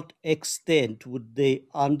 to what extent would they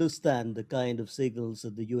understand the kind of signals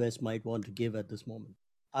that the US might want to give at this moment?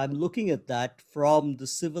 I'm looking at that from the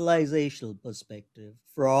civilizational perspective,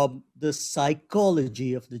 from the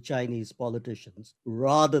psychology of the Chinese politicians,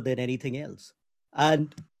 rather than anything else.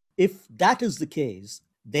 And if that is the case,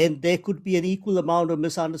 then there could be an equal amount of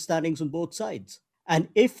misunderstandings on both sides. And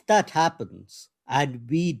if that happens, and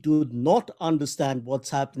we do not understand what's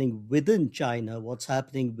happening within China, what's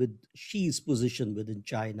happening with Xi's position within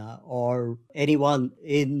China, or anyone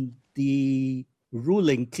in the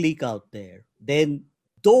ruling clique out there, then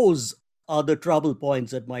those are the trouble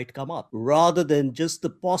points that might come up, rather than just the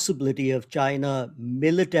possibility of China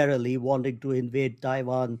militarily wanting to invade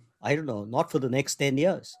Taiwan, I don't know, not for the next 10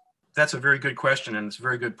 years. That's a very good question, and it's a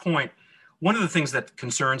very good point. One of the things that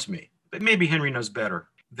concerns me, but maybe Henry knows better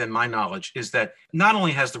than my knowledge, is that not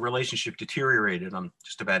only has the relationship deteriorated on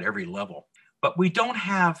just about every level, but we don't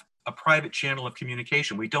have a private channel of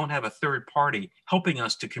communication. We don't have a third party helping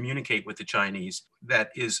us to communicate with the Chinese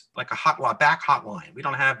that is like a back hotline. We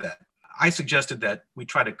don't have that. I suggested that we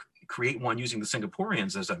try to create one using the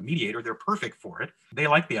Singaporeans as a mediator. They're perfect for it. They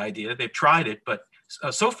like the idea. They've tried it, but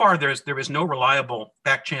So far, there is no reliable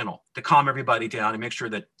back channel to calm everybody down and make sure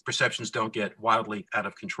that perceptions don't get wildly out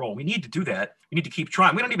of control. We need to do that. We need to keep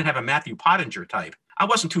trying. We don't even have a Matthew Pottinger type. I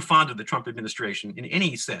wasn't too fond of the Trump administration in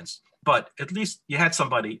any sense, but at least you had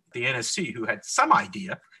somebody, the NSC, who had some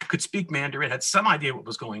idea, could speak Mandarin, had some idea what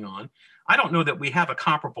was going on. I don't know that we have a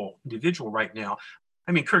comparable individual right now.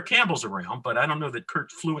 I mean, Kurt Campbell's around, but I don't know that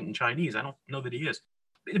Kurt's fluent in Chinese. I don't know that he is.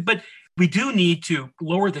 But we do need to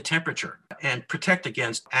lower the temperature and protect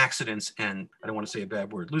against accidents and, I don't want to say a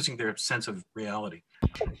bad word, losing their sense of reality.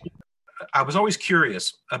 I was always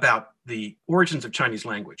curious about the origins of Chinese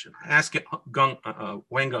language. I asked Wang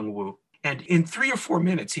Gungwu, and in 3 or 4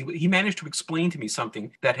 minutes, he managed to explain to me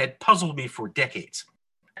something that had puzzled me for decades.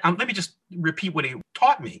 Let me just repeat what he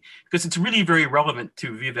taught me, because it's really very relevant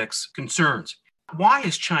to Vivek's concerns. Why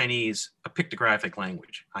is Chinese a pictographic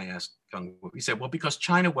language? I asked Gungwu. He said, well, because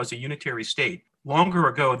China was a unitary state longer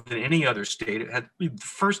ago than any other state. It had the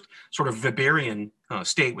first sort of Weberian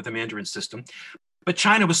state with the Mandarin system. But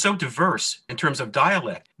China was so diverse in terms of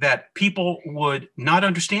dialect that people would not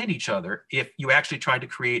understand each other if you actually tried to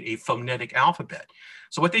create a phonetic alphabet.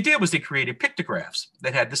 So what they did was they created pictographs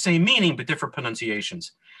that had the same meaning but different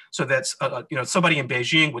pronunciations. So that's, somebody in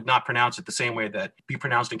Beijing would not pronounce it the same way that be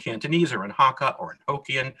pronounced in Cantonese or in Hakka or in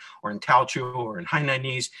Hokkien or in Teochew or in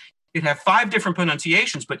Hainanese. You'd have 5 different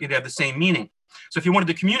pronunciations, but you'd have the same meaning. So if you wanted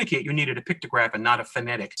to communicate, you needed a pictograph and not a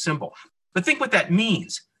phonetic symbol. But think what that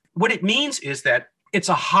means. What it means is that it's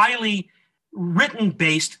a highly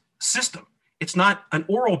written-based system. It's not an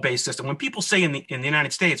oral-based system. When people say in the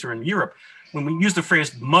United States or in Europe, when we use the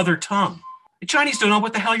phrase mother tongue, the Chinese don't know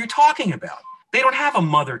what the hell you're talking about. They don't have a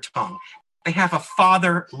mother tongue. They have a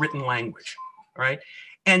father written language, right?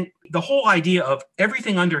 And the whole idea of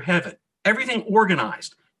everything under heaven, everything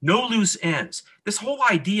organized, no loose ends, this whole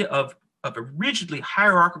idea of a rigidly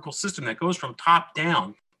hierarchical system that goes from top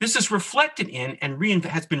down, this is reflected in and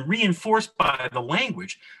has been reinforced by the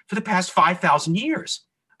language for the past 5,000 years.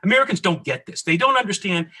 Americans don't get this. They don't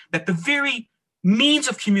understand that the very means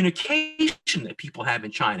of communication that people have in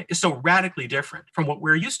China is so radically different from what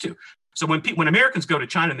we're used to. So when Americans go to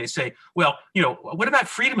China and they say, well, what about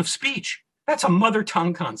freedom of speech? That's a mother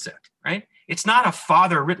tongue concept, right? It's not a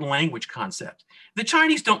father written language concept. The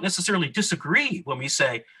Chinese don't necessarily disagree when we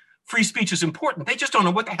say free speech is important. They just don't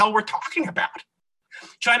know what the hell we're talking about.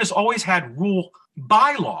 China's always had rule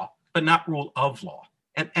by law, but not rule of law.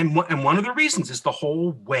 And one of the reasons is the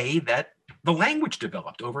whole way that the language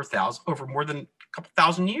developed over more than a couple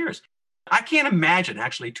thousand years. I can't imagine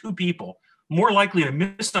actually 2 people more likely to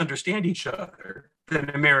misunderstand each other than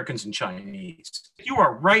Americans and Chinese. You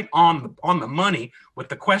are right on the money with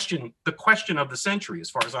the question of the century, as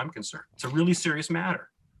far as I'm concerned. It's a really serious matter.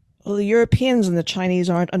 Well, the Europeans and the Chinese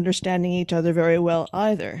aren't understanding each other very well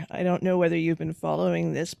either. I don't know whether you've been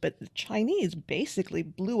following this, but the Chinese basically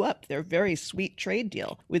blew up their very sweet trade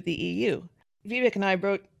deal with the EU. Vivek and I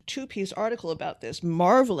wrote a 2-piece article about this,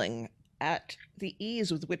 marveling at the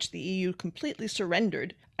ease with which the EU completely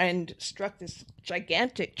surrendered and struck this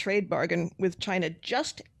gigantic trade bargain with China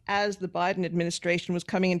just as the Biden administration was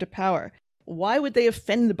coming into power. Why would they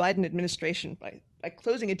offend the Biden administration by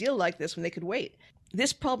closing a deal like this when they could wait?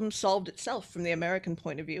 This problem solved itself from the American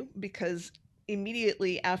point of view because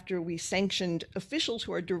immediately after we sanctioned officials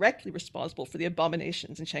who are directly responsible for the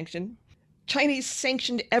abominations in Shenzhen, Chinese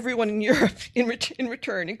sanctioned everyone in Europe in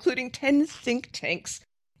return, including 10 think tanks.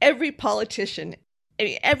 Every politician,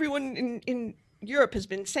 everyone in Europe has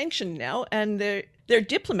been sanctioned now, and their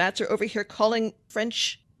diplomats are over here calling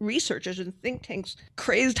French researchers and think tanks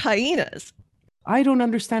crazed hyenas. I don't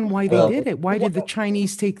understand why they did it. Why did the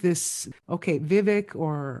Chinese take this? Okay, Vivek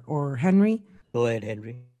or Henry? Go ahead,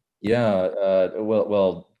 Henry. Yeah,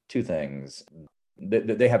 well, 2 things.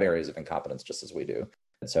 They have areas of incompetence just as we do.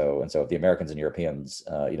 And so if the Americans and Europeans,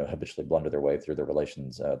 habitually blunder their way through their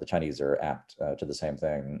relations, the Chinese are apt to the same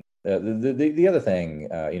thing. The other thing,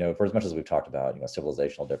 for as much as we've talked about,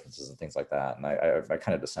 civilizational differences and things like that, and I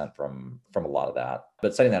kind of dissent from a lot of that.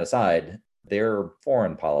 But setting that aside, their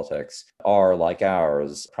foreign politics are, like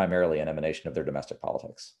ours, primarily an emanation of their domestic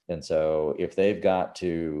politics. And so if they've got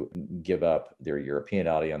to give up their European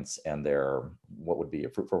audience and their what would be a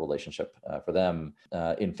fruitful relationship for them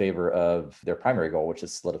in favor of their primary goal, which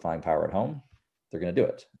is solidifying power at home, they're going to do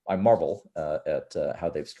it. I marvel at how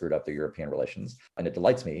they've screwed up their European relations, and it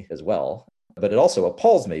delights me as well. But it also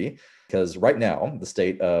appalls me because right now, the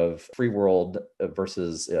state of free world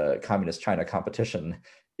versus communist China competition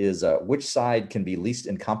is which side can be least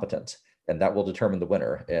incompetent, and that will determine the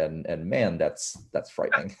winner. And man, that's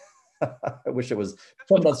frightening. I wish it was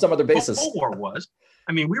on some other basis. The Cold War was.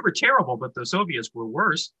 I mean, we were terrible, but the Soviets were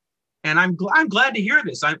worse. And I'm glad to hear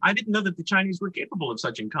this. I didn't know that the Chinese were capable of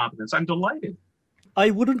such incompetence. I'm delighted. I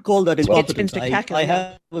wouldn't call that It's been incompetence. spectacular. I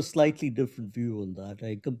have a slightly different view on that.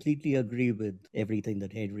 I completely agree with everything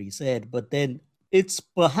that Henry said, but then it's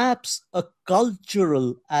perhaps a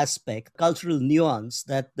cultural aspect, cultural nuance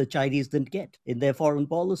that the Chinese didn't get in their foreign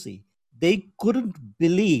policy. They couldn't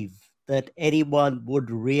believe that anyone would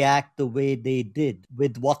react the way they did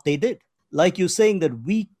with what they did. Like you're saying that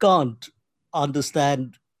we can't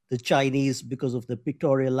understand the Chinese because of the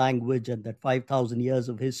pictorial language and that 5,000 years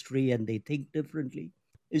of history, and they think differently.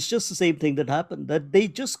 It's just the same thing that happened, that they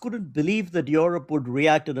just couldn't believe that Europe would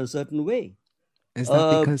react in a certain way. Is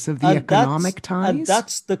that because of the And economic and ties?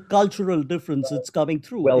 that's the cultural difference that's coming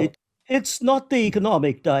through. Well, It's not the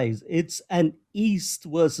economic ties. It's an East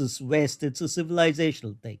versus West. It's a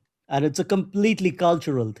civilizational thing. And it's a completely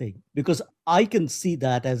cultural thing, because I can see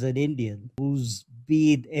that as an Indian who's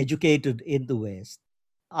been educated in the West.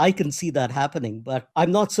 I can see that happening, but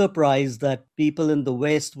I'm not surprised that people in the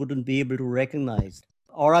West wouldn't be able to recognize,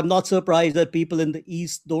 or I'm not surprised that people in the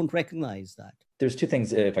East don't recognize that. There's two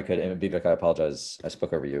things, if I could, and Vivek, I apologize, I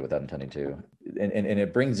spoke over you without intending to. And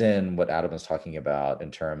it brings in what Adam was talking about in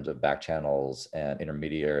terms of back channels and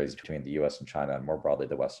intermediaries between the US and China, and more broadly,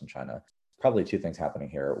 the West and China. Probably two things happening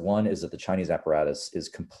here. One is that the Chinese apparatus is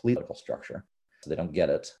complete political structure, so they don't get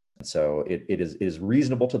it. And so it is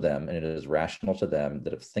reasonable to them, and it is rational to them,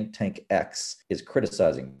 that if think tank X is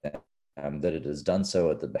criticizing them, that it has done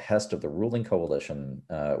so at the behest of the ruling coalition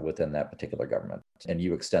within that particular government. And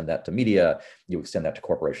you extend that to media, you extend that to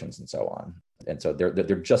corporations, and so on. And so there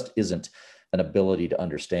just isn't an ability to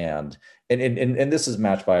understand, and this is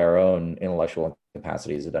matched by our own intellectual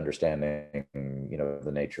capacities at understanding,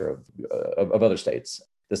 the nature of other states.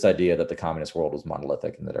 This idea that the communist world was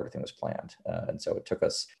monolithic and that everything was planned. And so it took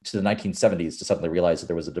us to the 1970s to suddenly realize that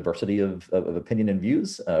there was a diversity of opinion and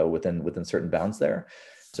views within certain bounds there.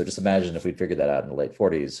 So just imagine if we'd figured that out in the late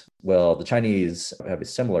 40s. Well, the Chinese have a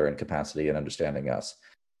similar incapacity in understanding us.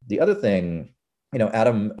 The other thing,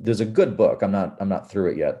 Adam, there's a good book. I'm not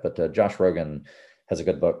through it yet, but Josh Rogan has a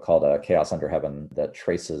good book called Chaos Under Heaven that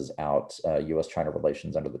traces out U.S.-China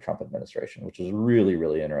relations under the Trump administration, which is really,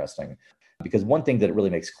 really interesting. Because one thing that it really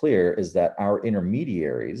makes clear is that our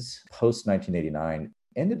intermediaries post-1989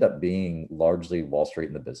 ended up being largely Wall Street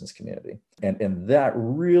and the business community. And that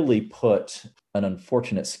really put an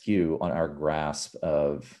unfortunate skew on our grasp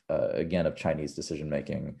of Chinese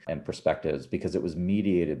decision-making and perspectives, because it was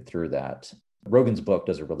mediated through that. Rogan's book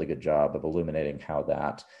does a really good job of illuminating how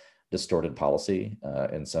that distorted policy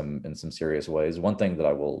in some serious ways. One thing that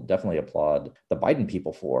I will definitely applaud the Biden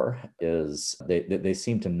people for is they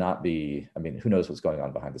seem to not be, who knows what's going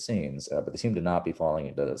on behind the scenes, but they seem to not be falling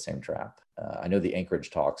into the same trap. I know the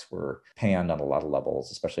Anchorage talks were panned on a lot of levels,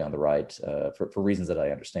 especially on the right, for reasons that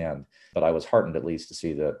I understand. But I was heartened at least to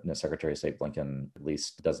see that Secretary of State Blinken at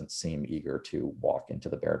least doesn't seem eager to walk into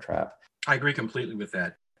the bear trap. I agree completely with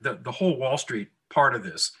that. The whole Wall Street part of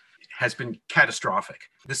this has been catastrophic.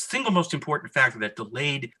 The single most important factor that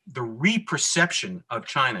delayed the reperception of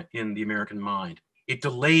China in the American mind. It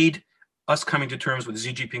delayed us coming to terms with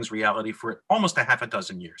Xi Jinping's reality for almost a half a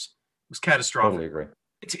dozen years. It was catastrophic. Totally agree.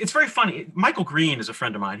 It's very funny. Michael Green is a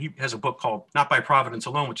friend of mine. He has a book called Not by Providence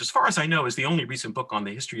Alone, which, as far as I know, is the only recent book on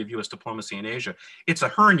the history of U.S. diplomacy in Asia. It's a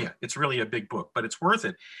hernia. It's really a big book, but it's worth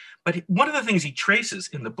it. But one of the things he traces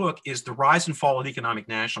in the book is the rise and fall of economic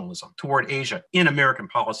nationalism toward Asia in American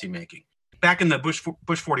policymaking. Back in the Bush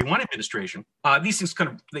 41 administration, these things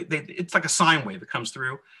it's like a sine wave that comes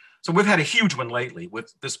through. So we've had a huge one lately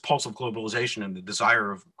with this pulse of globalization and the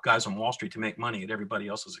desire of guys on Wall Street to make money at everybody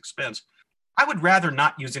else's expense. I would rather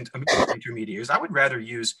not use intermediaries. I would rather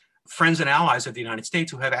use friends and allies of the United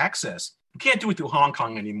States who have access. We can't do it through Hong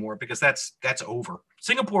Kong anymore because that's over.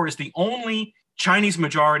 Singapore is the only Chinese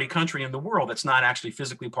majority country in the world that's not actually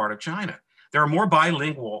physically part of China. There are more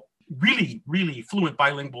bilingual, really, really fluent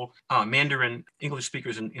bilingual Mandarin English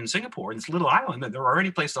speakers in Singapore, in this little island, than there are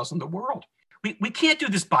any place else in the world. We can't do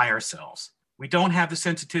this by ourselves. We don't have the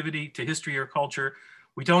sensitivity to history or culture.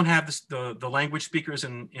 We don't have the language speakers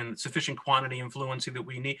in sufficient quantity and fluency that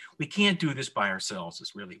we need. We can't do this by ourselves,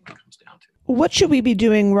 is really what it comes down to. What should we be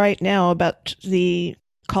doing right now about the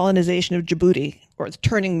colonization of Djibouti, or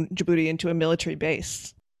turning Djibouti into a military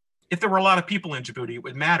base? If there were a lot of people in Djibouti, it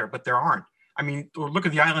would matter, but there aren't. Or look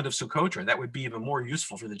at the island of Socotra. That would be even more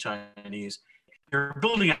useful for the Chinese. They're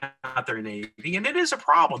building out their navy, and it is a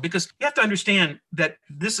problem because you have to understand that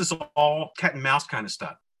this is all cat and mouse kind of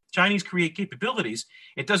stuff. Chinese create capabilities.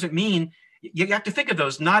 It doesn't mean you have to think of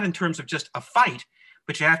those not in terms of just a fight,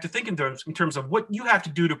 but you have to think in terms of what you have to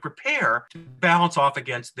do to prepare to balance off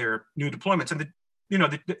against their new deployments. And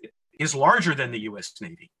is larger than the US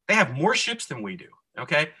Navy. They have more ships than we do,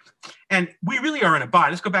 okay? And we really are in a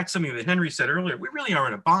bind. Let's go back to something that Henry said earlier. We really are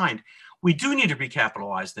in a bind. We do need to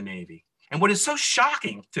recapitalize the Navy. And what is so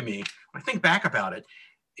shocking to me, when I think back about it,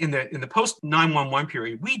 in the post 9/11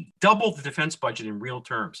 period, we doubled the defense budget in real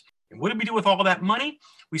terms. And what did we do with all of that money?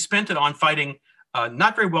 We spent it on fighting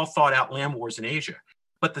not very well thought out land wars in Asia.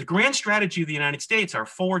 But the grand strategy of the United States, our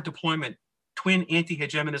forward deployment twin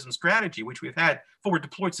anti-hegemonism strategy, which we've had forward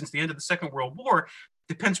deployed since the end of the Second World War,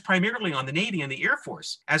 depends primarily on the Navy and the Air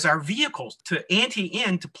Force as our vehicles to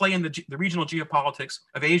ante-in to play in the regional geopolitics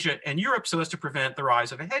of Asia and Europe so as to prevent the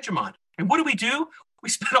rise of a hegemon. And what do? We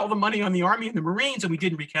spent all the money on the Army and the Marines, and we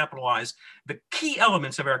didn't recapitalize the key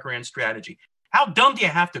elements of our grand strategy. How dumb do you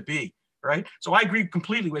have to be, right? So I agree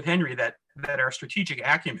completely with Henry that our strategic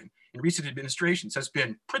acumen in recent administrations has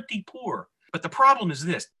been pretty poor. But the problem is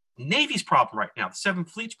this. Navy's problem right now, the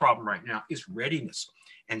Seventh Fleet's problem right now is readiness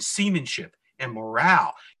and seamanship and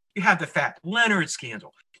morale. You have the Fat Leonard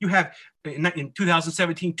scandal. You have, in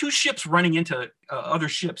 2017, 2 ships running into other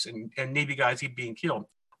ships and Navy guys being killed.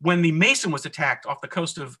 When the Mason was attacked off the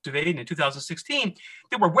coast of Devane in 2016,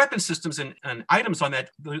 there were weapon systems and items on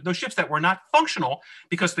those ships that were not functional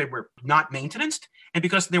because they were not maintained and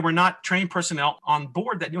because there were not trained personnel on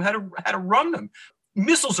board that knew how to run them.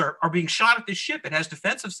 Missiles are being shot at this ship. It has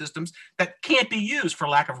defensive systems that can't be used for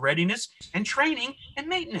lack of readiness and training and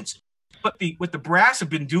maintenance. But what the brass have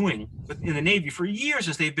been doing in the Navy for years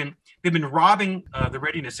is they've been robbing the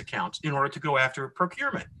readiness accounts in order to go after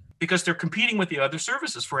procurement, because they're competing with the other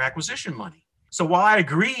services for acquisition money. So while I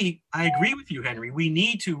agree with you, Henry, we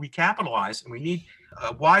need to recapitalize and we need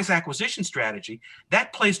a wise acquisition strategy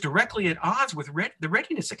that plays directly at odds with the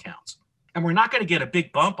readiness accounts. And we're not going to get a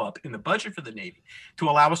big bump up in the budget for the Navy to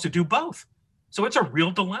allow us to do both. So it's a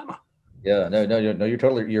real dilemma. Yeah, no, you're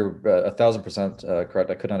 1,000% correct.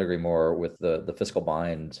 I could not agree more with the fiscal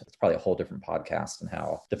bind. It's probably a whole different podcast, and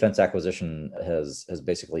how defense acquisition has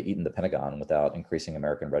basically eaten the Pentagon without increasing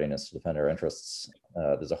American readiness to defend our interests.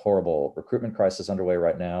 There's a horrible recruitment crisis underway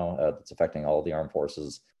right now that's affecting all of the armed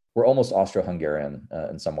forces. We're almost Austro-Hungarian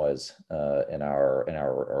in some ways in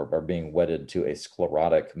our being wedded to a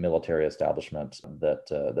sclerotic military establishment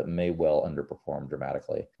that may well underperform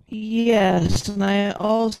dramatically. Yes, and I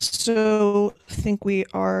also think we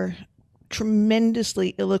are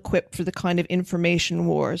tremendously ill-equipped for the kind of information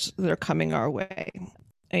wars that are coming our way.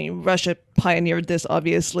 I mean, Russia pioneered this,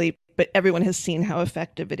 obviously, but everyone has seen how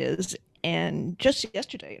effective it is. And just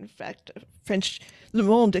yesterday, in fact, French Le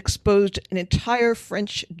Monde exposed an entire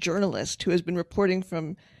French journalist who has been reporting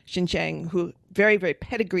from Xinjiang, who very, very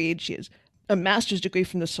pedigreed. She has a master's degree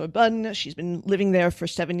from the Sorbonne. She's been living there for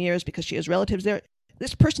 7 years because she has relatives there.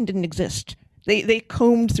 This person didn't exist. They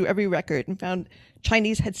combed through every record and found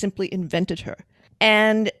Chinese had simply invented her.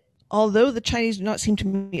 And although the Chinese do not seem to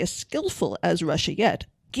be as skillful as Russia yet,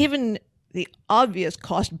 given the obvious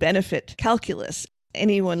cost-benefit calculus,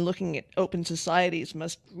 anyone looking at open societies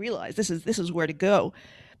must realize this is where to go.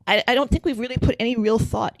 I don't think we've really put any real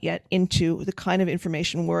thought yet into the kind of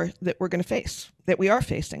information war that we're going to face, that we are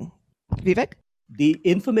facing. Vivek? The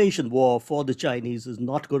information war for the Chinese is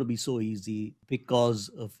not going to be so easy because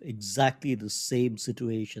of exactly the same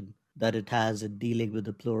situation that it has in dealing with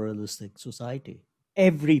a pluralistic society.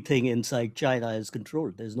 Everything inside China is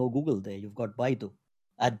controlled. There's no Google there. You've got Baidu.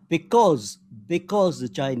 And because the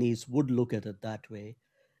Chinese would look at it that way,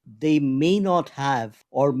 they may not have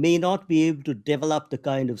or may not be able to develop the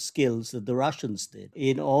kind of skills that the Russians did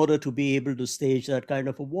in order to be able to stage that kind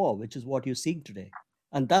of a war, which is what you're seeing today.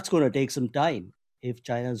 And that's going to take some time. If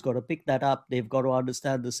China's got to pick that up, they've got to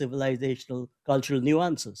understand the civilizational, cultural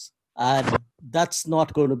nuances. And that's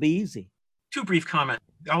not going to be easy. 2 brief comments.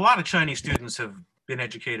 A lot of Chinese students have been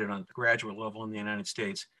educated on the graduate level in the United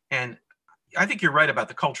States. And I think you're right about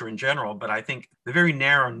the culture in general, but I think the very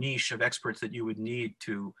narrow niche of experts that you would need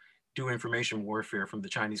to do information warfare from the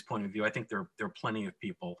Chinese point of view, I think there are plenty of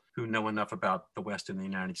people who know enough about the West and the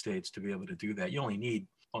United States to be able to do that. You only need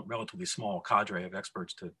a relatively small cadre of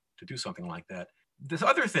experts to do something like that. This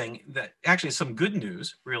other thing that actually is some good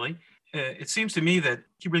news, really, it seems to me that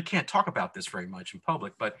you really can't talk about this very much in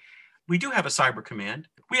public, but we do have a cyber command.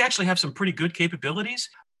 We actually have some pretty good capabilities.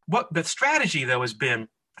 What the strategy, though, has been,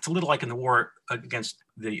 it's a little like in the war against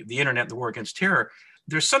the internet, the war against terror.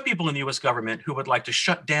 There's some people in the US government who would like to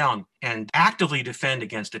shut down and actively defend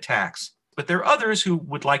against attacks. But there are others who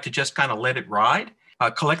would like to just kind of let it ride,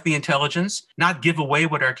 collect the intelligence, not give away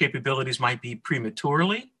what our capabilities might be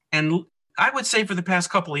prematurely. And I would say for the past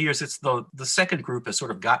couple of years, it's the second group has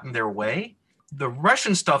sort of gotten their way. The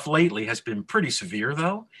Russian stuff lately has been pretty severe,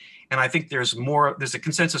 though. And I think there's a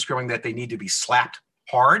consensus growing that they need to be slapped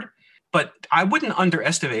hard. But I wouldn't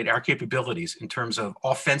underestimate our capabilities in terms of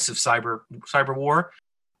offensive cyber war.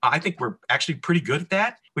 I think we're actually pretty good at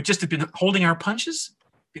that. We just have been holding our punches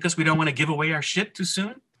because we don't want to give away our shit too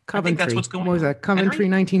soon. Coventry. I think that's what's going on. What was that? Coventry,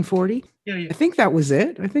 Henry? 1940? Yeah. I think that was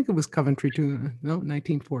it. I think it was Coventry,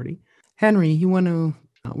 1940. Henry, you want to,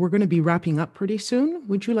 we're going to be wrapping up pretty soon.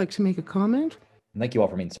 Would you like to make a comment? Thank you all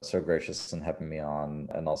for being so gracious and having me on,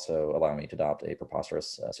 and also allowing me to adopt a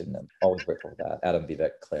preposterous pseudonym. Always grateful for that. Adam,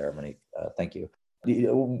 Vivek, Claire, Monique, thank you.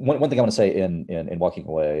 One thing I want to say in walking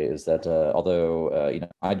away is that although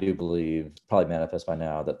I do believe, probably manifest by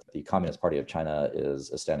now, that the Communist Party of China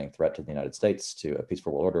is a standing threat to the United States, to a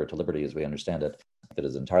peaceful world order, to liberty as we understand it, it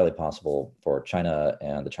is entirely possible for China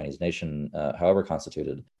and the Chinese nation, however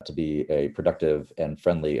constituted, to be a productive and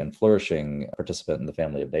friendly and flourishing participant in the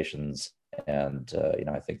family of nations. And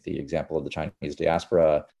I think the example of the Chinese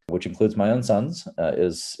diaspora, which includes my own sons,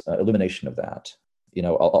 is illumination of that.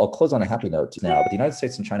 I'll close on a happy note now, but the United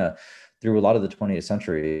States and China, through a lot of the 20th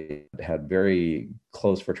century, had very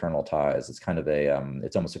close fraternal ties. It's kind of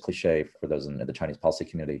it's almost a cliche for those in the Chinese policy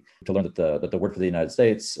community to learn that the word for the United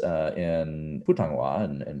States in Putonghua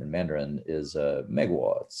and in Mandarin is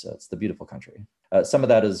Meiguo. It's the beautiful country. Some of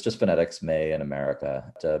that is just phonetics, May in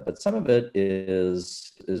America, but some of it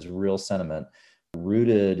is real sentiment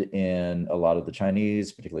rooted in a lot of the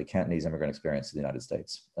Chinese, particularly Cantonese immigrant experience in the United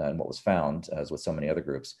States. And what was found, as with so many other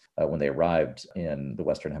groups, when they arrived in the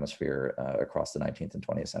Western Hemisphere across the 19th and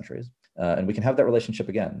 20th centuries. And we can have that relationship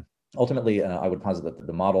again. Ultimately, I would posit that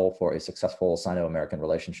the model for a successful Sino-American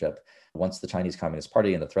relationship, once the Chinese Communist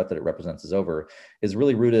Party and the threat that it represents is over, is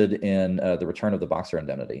really rooted in the return of the Boxer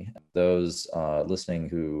indemnity. Those listening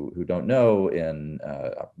who don't know, in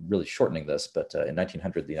really shortening this, but in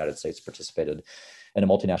 1900, the United States participated in a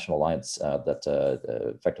multinational alliance that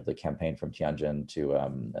effectively campaigned from Tianjin to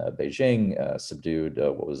Beijing, subdued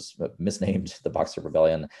what was misnamed the Boxer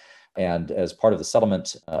Rebellion. And as part of the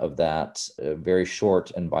settlement of that very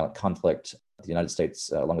short and violent conflict, the United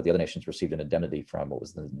States, along with the other nations, received an indemnity from what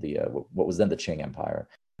was then the Qing Empire.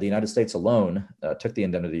 The United States alone took the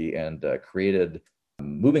indemnity and created,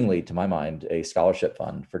 movingly to my mind, a scholarship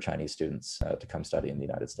fund for Chinese students to come study in the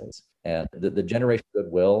United States. And the generation of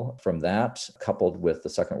goodwill from that, coupled with the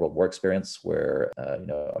Second World War experience, where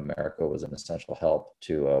America was an essential help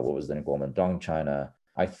to what was then Kuomintang China,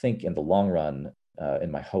 I think in the long run,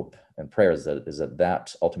 in my hope and prayers, is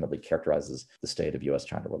that ultimately characterizes the state of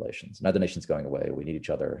U.S.-China relations. Neither nation's going away. We need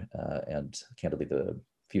each other, and candidly, the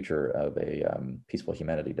future of a peaceful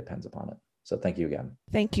humanity depends upon it. So thank you again.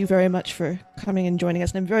 Thank you very much for coming and joining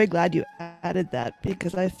us. And I'm very glad you added that,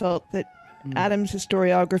 because I felt that Adam's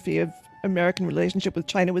historiography of American relationship with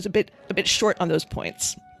China was a bit short on those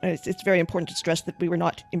points. It's very important to stress that we were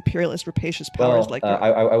not imperialist, rapacious powers like that.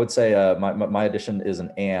 I would say my addition is an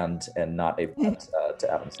and not a but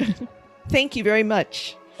to Adam's. Thank you very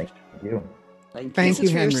much. Thank you. Thank you,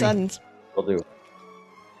 for Henry. your sons. Will do.